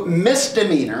 2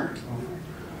 misdemeanor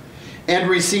and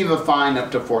receive a fine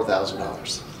up to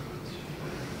 $4,000.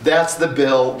 That's the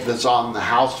bill that's on the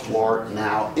House floor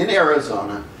now in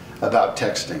Arizona about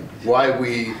texting. Why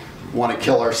we want to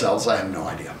kill ourselves, I have no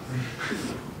idea.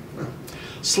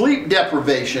 Sleep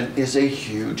deprivation is a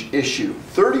huge issue.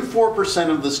 34%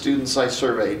 of the students I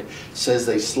surveyed says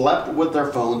they slept with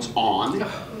their phones on,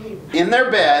 in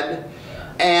their bed,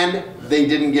 and they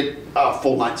didn't get a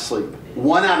full night's sleep.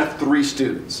 1 out of 3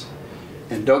 students.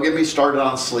 And don't get me started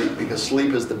on sleep, because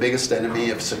sleep is the biggest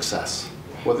enemy of success.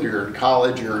 Whether you're in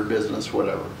college, you're in business,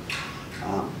 whatever.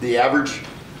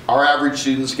 Our average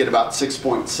students get about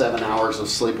 6.7 hours of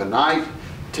sleep a night.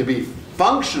 To be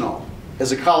functional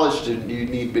as a college student, you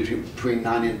need between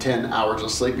 9 and 10 hours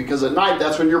of sleep, because at night,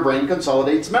 that's when your brain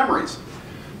consolidates memories.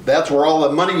 That's where all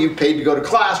the money you paid to go to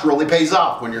class really pays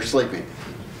off, when you're sleeping.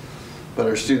 but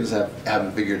our students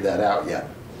haven't figured that out yet.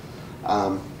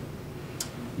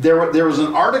 There was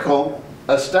an article,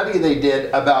 a study they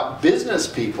did about business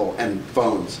people and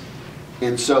phones.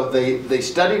 And so they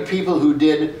studied people who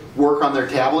did work on their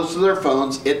tablets or their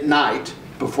phones at night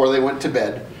before they went to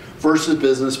bed versus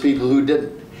business people who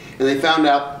didn't. And they found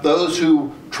out those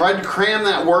who tried to cram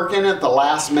that work in at the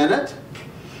last minute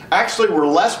actually were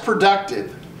less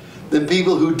productive than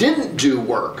people who didn't do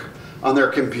work on their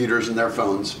computers and their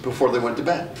phones before they went to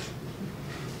bed.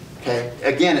 Okay?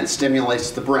 Again, it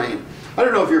stimulates the brain. I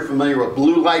don't know if you're familiar with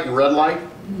blue light and red light.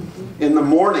 In the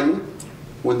morning,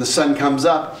 when the sun comes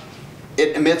up,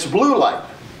 it emits blue light.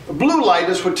 The blue light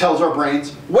is what tells our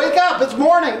brains, wake up, it's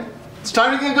morning, it's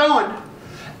time to get going.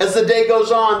 As the day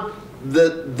goes on,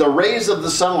 the rays of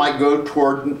the sunlight go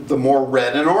toward the more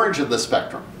red and orange of the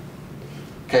spectrum.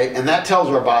 Okay, and that tells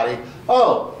our body,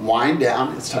 oh, wind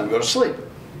down, it's time to go to sleep.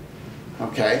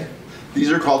 Okay,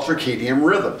 these are called circadian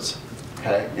rhythms.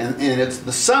 Okay, and it's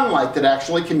the sunlight that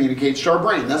actually communicates to our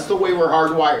brain. That's the way we're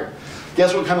hardwired.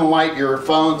 Guess what kind of light your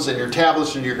phones and your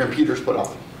tablets and your computers put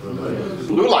off?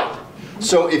 Blue light.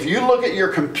 So if you look at your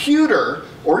computer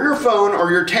or your phone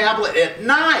or your tablet at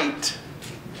night,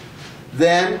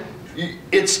 then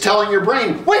it's telling your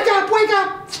brain, wake up,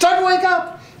 it's time to wake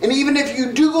up. And even if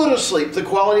you do go to sleep, the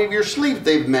quality of your sleep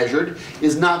they've measured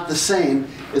is not the same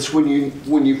as when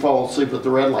you fall asleep with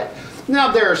the red light.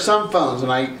 Now there are some phones,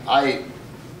 and I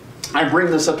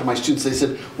bring this up to my students, they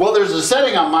said, well, there's a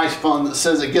setting on my phone that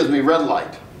says it gives me red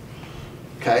light.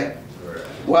 Okay?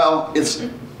 Well,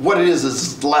 what it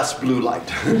is less blue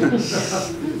light.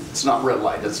 It's not red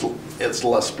light, it's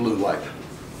less blue light.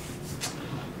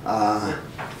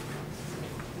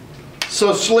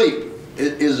 So sleep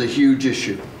is a huge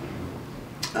issue.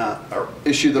 An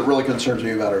issue that really concerns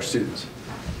me about our students.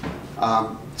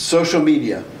 Social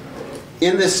media.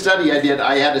 In this study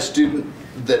I had a student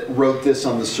that wrote this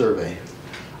on the survey.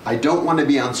 I don't want to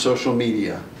be on social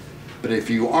media, but if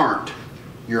you aren't,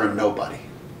 you're a nobody.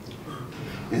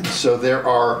 And so there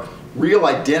are real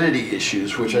identity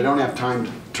issues, which I don't have time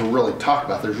to really talk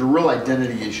about. There's real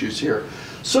identity issues here.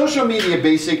 Social media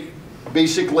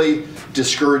basically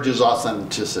discourages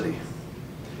authenticity.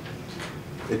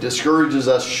 It discourages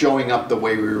us showing up the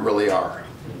way we really are.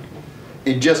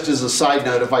 And just as a side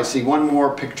note, if I see one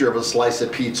more picture of a slice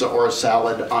of pizza or a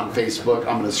salad on Facebook,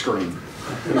 I'm going to scream.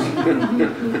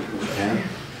 Okay?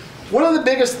 One of the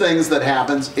biggest things that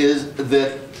happens is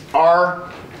that our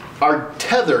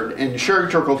tethered, and Sherry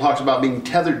Turkle talks about being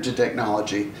tethered to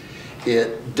technology,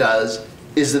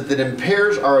 is that it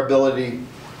impairs our ability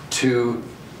to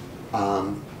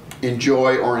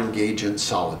enjoy or engage in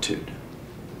solitude.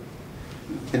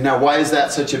 And now why is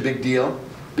that such a big deal?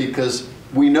 Because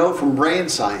we know from brain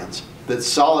science that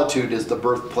solitude is the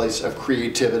birthplace of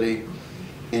creativity,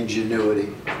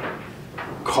 ingenuity,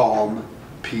 calm,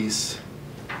 peace,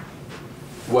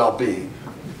 well-being.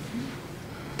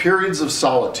 Periods of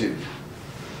solitude.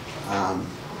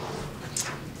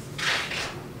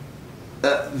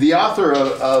 The author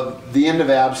of The End of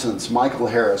Absence, Michael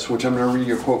Harris, which I'm going to read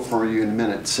you a quote for you in a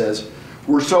minute, says,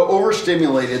 "We're so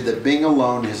overstimulated that being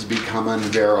alone has become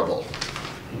unbearable."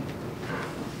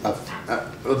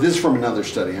 This is from another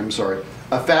study, I'm sorry.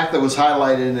 A fact that was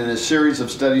highlighted in a series of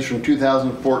studies from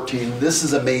 2014. This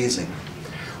is amazing.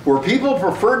 Where people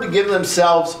preferred to give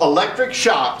themselves electric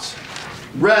shocks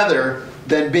rather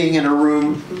than being in a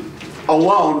room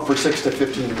alone for 6 to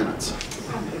 15 minutes.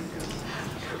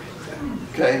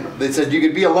 Okay? They said you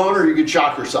could be alone or you could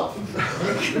shock yourself.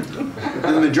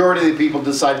 And the majority of the people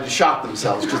decided to shock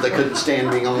themselves because they couldn't stand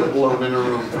being alone in a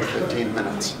room for 15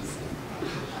 minutes.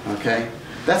 Okay?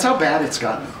 That's how bad it's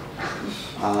gotten.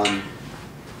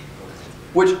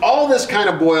 Which all this kind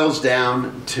of boils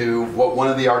down to what one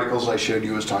of the articles I showed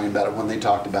you was talking about when they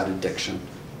talked about addiction.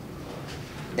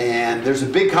 And there's a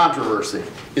big controversy.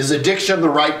 Is addiction the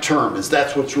right term? Is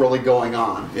that what's really going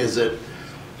on? Is it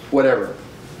whatever?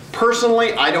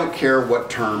 Personally, I don't care what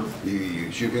term you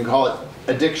use. You can call it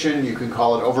addiction, you can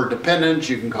call it overdependence,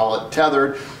 you can call it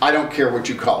tethered. I don't care what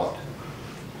you call it.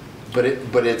 But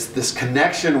it's this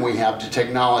connection we have to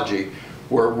technology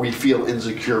where we feel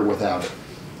insecure without it.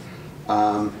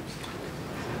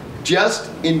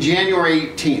 Just in January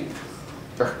 18th,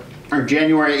 or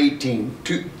January 18,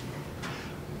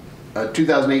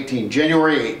 2018,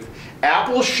 January 8th,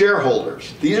 Apple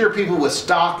shareholders, these are people with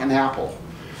stock in Apple,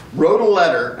 wrote a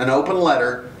letter, an open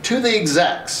letter, to the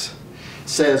execs,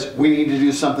 says we need to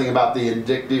do something about the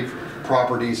addictive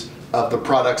properties of the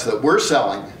products that we're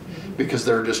selling because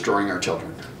they're destroying our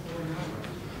children.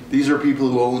 These are people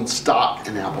who own stock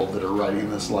in Apple that are writing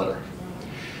this letter.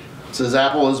 It says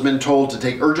Apple has been told to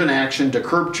take urgent action to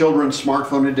curb children's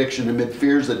smartphone addiction amid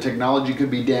fears that technology could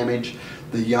be damage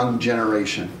the young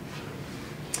generation.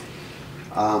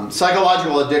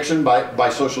 Psychological addiction by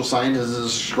social scientists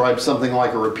is described something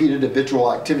like a repeated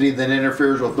habitual activity that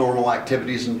interferes with normal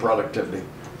activities and productivity.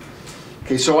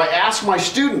 Okay, so I asked my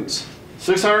students,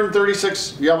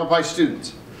 636 Yavapai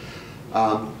students,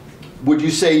 would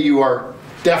you say you are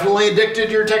definitely addicted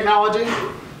to your technology?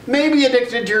 Maybe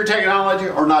addicted to your technology,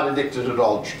 or not addicted at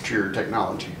all to your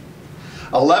technology?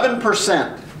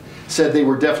 11% said they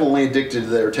were definitely addicted to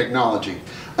their technology.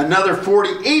 Another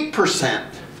 48%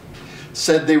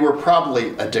 said they were probably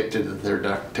addicted to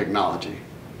their technology.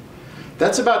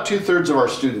 That's about 2/3 of our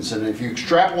students, and if you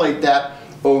extrapolate that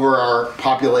over our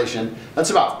population,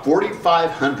 that's about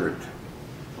 4,500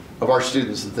 of our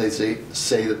students that they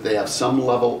say that they have some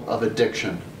level of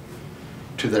addiction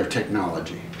to their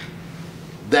technology.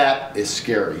 That is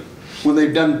scary. When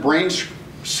they've done brain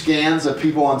scans of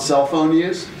people on cell phone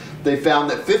use, they found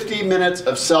that 50 minutes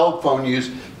of cell phone use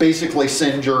basically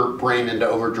sends your brain into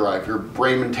overdrive. Your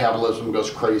brain metabolism goes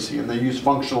crazy, and they use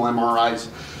functional MRIs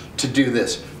to do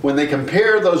this. When they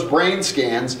compare those brain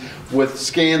scans with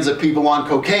scans of people on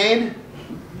cocaine,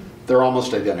 they're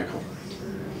almost identical.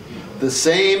 The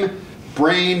same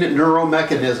brain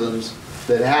neuromechanisms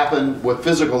that happen with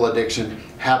physical addiction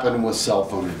happen with cell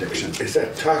phone addiction. Is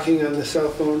that talking on the cell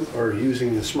phone or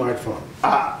using the smartphone?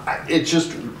 It's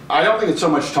just, I don't think it's so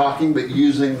much talking, but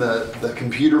using the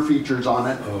computer features on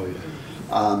it. Oh,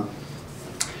 yeah.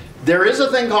 There is a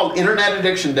thing called Internet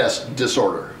Addiction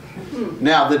Disorder.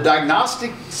 Now, the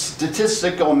Diagnostic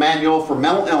Statistical Manual for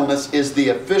Mental Illness is the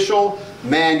official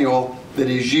manual that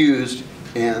is used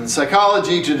in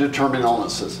psychology to determine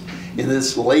illnesses. In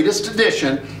this latest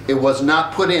edition, it was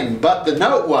not put in, but the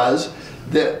note was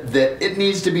that it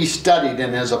needs to be studied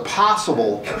and as a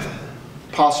possible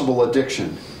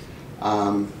addiction.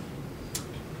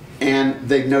 And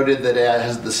they've noted that it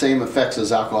has the same effects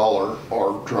as alcohol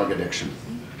or drug addiction.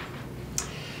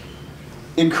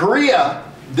 In Korea,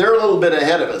 they're a little bit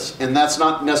ahead of us, and that's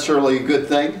not necessarily a good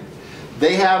thing.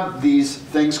 They have these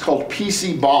things called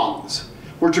PC bongs,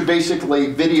 which are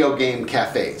basically video game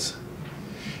cafes.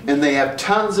 And they have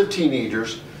tons of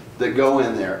teenagers that go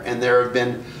in there, and there have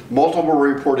been multiple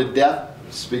reported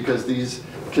deaths because these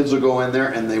kids will go in there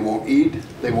and they won't eat,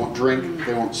 they won't drink,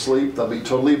 they won't sleep, they'll be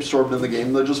totally absorbed in the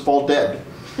game, they'll just fall dead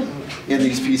in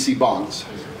these PC bongs.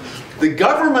 The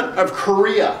government of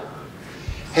Korea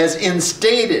has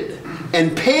instated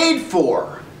and paid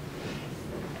for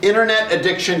internet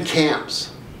addiction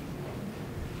camps.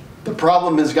 The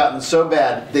problem has gotten so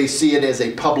bad, they see it as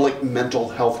a public mental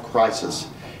health crisis,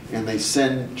 and they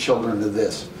send children to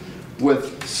this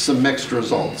with some mixed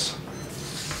results.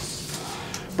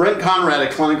 Brent Conrad,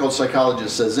 a clinical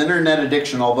psychologist, says internet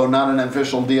addiction, although not an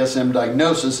official DSM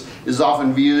diagnosis, is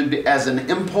often viewed as an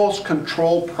impulse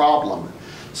control problem,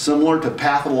 similar to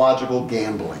pathological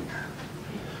gambling.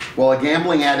 While a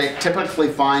gambling addict typically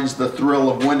finds the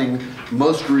thrill of winning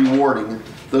most rewarding,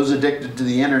 those addicted to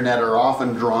the internet are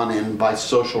often drawn in by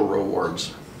social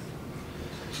rewards.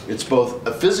 It's both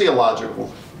a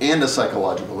physiological and a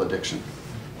psychological addiction.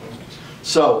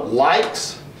 So,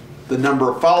 likes, the number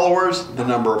of followers, the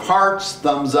number of hearts,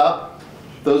 thumbs up,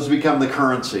 those become the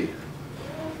currency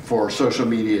for social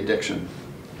media addiction.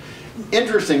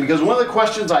 Interesting, because one of the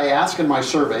questions I ask in my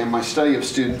survey, in my study of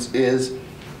students, is,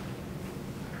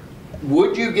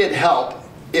 would you get help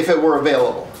if it were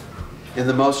available? And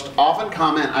the most often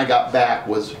comment I got back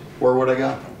was, where would I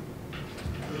go?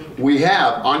 We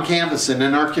have on campus and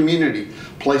in our community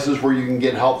places where you can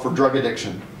get help for drug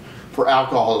addiction, for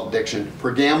alcohol addiction,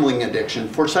 for gambling addiction,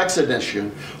 for sex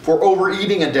addiction, for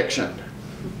overeating addiction.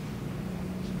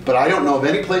 But I don't know of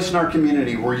any place in our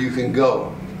community where you can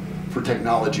go for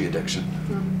technology addiction.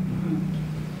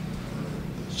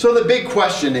 So the big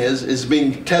question is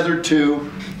being tethered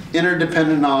to,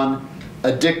 interdependent on,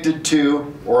 addicted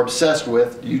to, or obsessed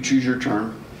with, you choose your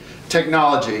term,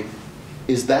 technology,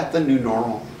 is that the new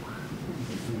normal?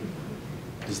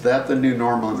 Is that the new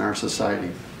normal in our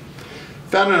society?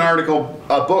 Found an article,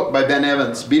 a book by Ben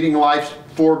Evans, Beating Life's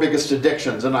 4 Biggest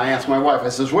Addictions, and I asked my wife, I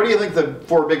says, what do you think the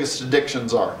 4 biggest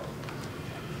addictions are?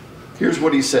 Here's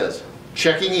what he says: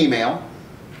 checking email,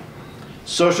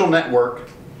 social network,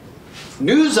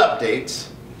 news updates,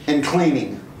 and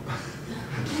cleaning.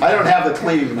 I don't have the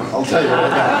cleaning one, I'll tell you what I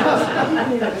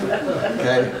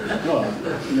got.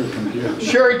 Okay?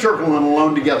 Sherry Turkle in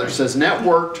Alone Together says,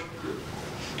 networked,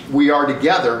 we are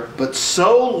together, but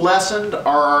so lessened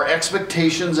are our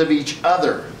expectations of each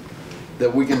other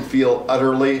that we can feel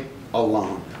utterly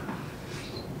alone.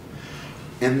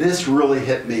 And this really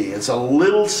hit me. It's a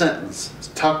little sentence. It's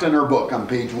tucked in her book on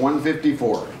page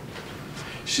 154.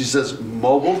 She says,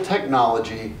 mobile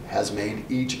technology has made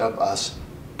each of us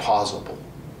pausable.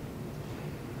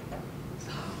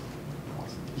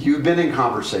 You've been in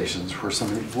conversations where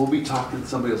somebody, we'll be talking,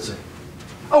 somebody will say,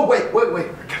 oh, wait.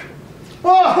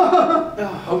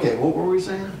 Oh, okay, what were we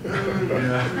saying?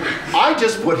 I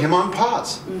just put him on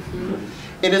pause.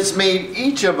 And it's made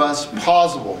each of us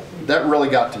pausable. That really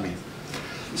got to me.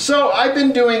 So I've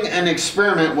been doing an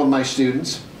experiment with my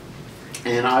students,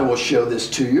 and I will show this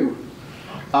to you.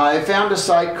 I found a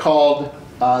site called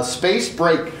Space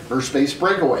Break or Space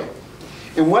Breakaway.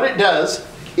 And what it does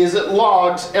is it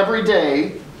logs every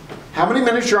day how many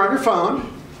minutes you're on your phone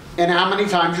and how many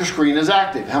times your screen is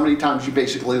active, how many times you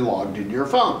basically logged into your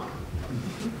phone.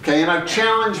 Okay, and I've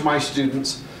challenged my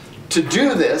students to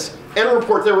do this and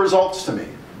report their results to me.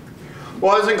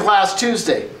 Well, I was in class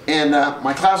Tuesday, and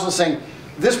my class was saying,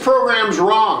 this program's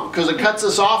wrong because it cuts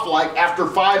us off like after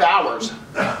 5 hours.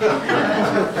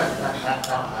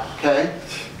 Okay,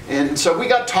 and so we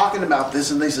got talking about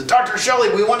this, and they said, Dr. Shelley,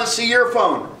 we want to see your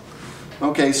phone.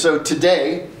 Okay, so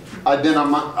today I've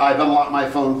unlocked my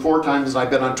phone 4 times, and I've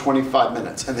been on 25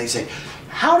 minutes. And they say,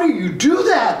 how do you do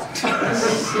that?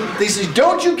 They say,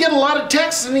 don't you get a lot of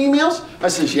texts and emails? I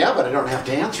says, yeah, but I don't have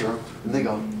to answer them. And they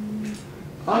go,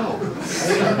 oh.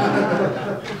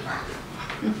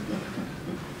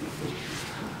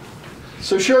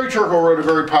 So Sherry Turkle wrote a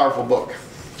very powerful book.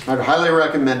 I'd highly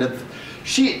recommend it.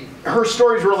 Her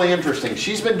story's really interesting.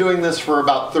 She's been doing this for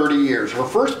about 30 years. Her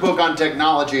first book on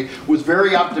technology was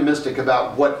very optimistic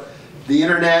about what the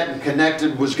internet and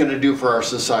connected was going to do for our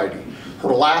society. Her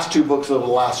last 2 books over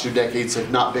the last 2 decades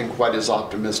have not been quite as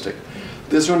optimistic.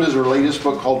 This one is her latest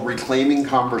book called Reclaiming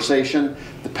Conversation,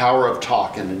 The Power of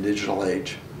Talk in a Digital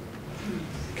Age.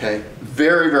 Okay,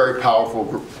 very, very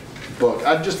powerful book.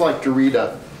 I'd just like to read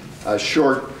a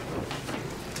short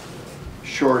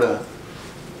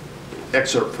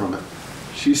excerpt from it.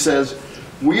 She says,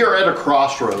 we are at a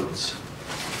crossroads.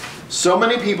 So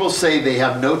many people say they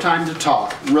have no time to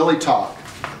talk, really talk,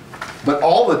 but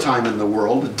all the time in the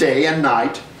world, day and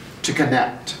night, to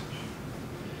connect.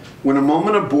 When a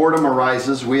moment of boredom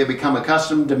arises, we have become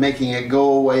accustomed to making it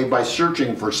go away by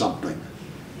searching for something,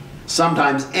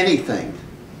 sometimes anything,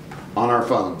 on our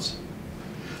phones.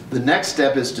 The next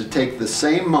step is to take the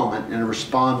same moment and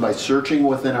respond by searching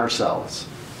within ourselves.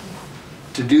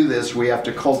 To do this, we have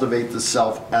to cultivate the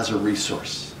self as a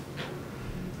resource,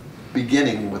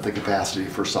 beginning with the capacity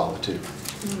for solitude.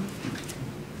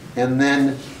 And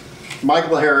then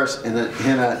Michael Harris, in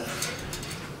a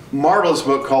marvelous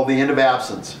book called The End of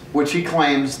Absence, which he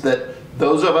claims that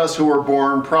those of us who were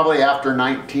born probably after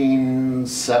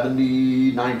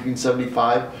 1970,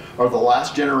 1975 are the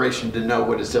last generation to know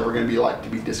what it's ever going to be like to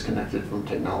be disconnected from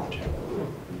technology.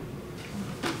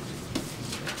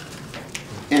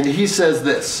 And he says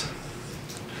this,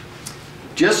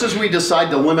 just as we decide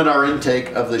to limit our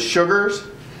intake of the sugars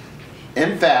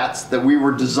and fats that we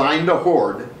were designed to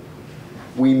hoard,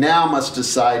 we now must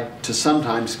decide to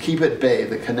sometimes keep at bay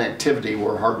the connectivity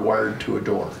we're hardwired to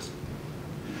adore.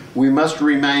 We must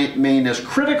remain as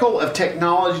critical of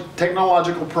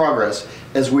technological progress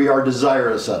as we are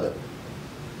desirous of it.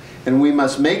 And we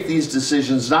must make these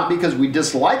decisions not because we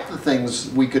dislike the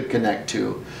things we could connect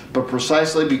to, but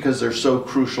precisely because they're so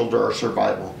crucial to our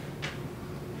survival.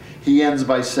 He ends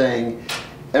by saying,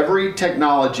 every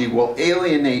technology will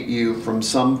alienate you from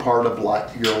some part of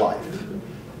your life.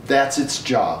 That's its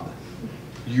job.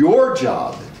 Your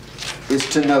job is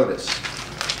to notice.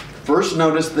 First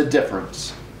notice the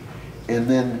difference, and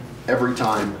then every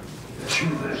time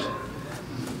choose.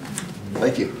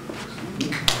 Thank you.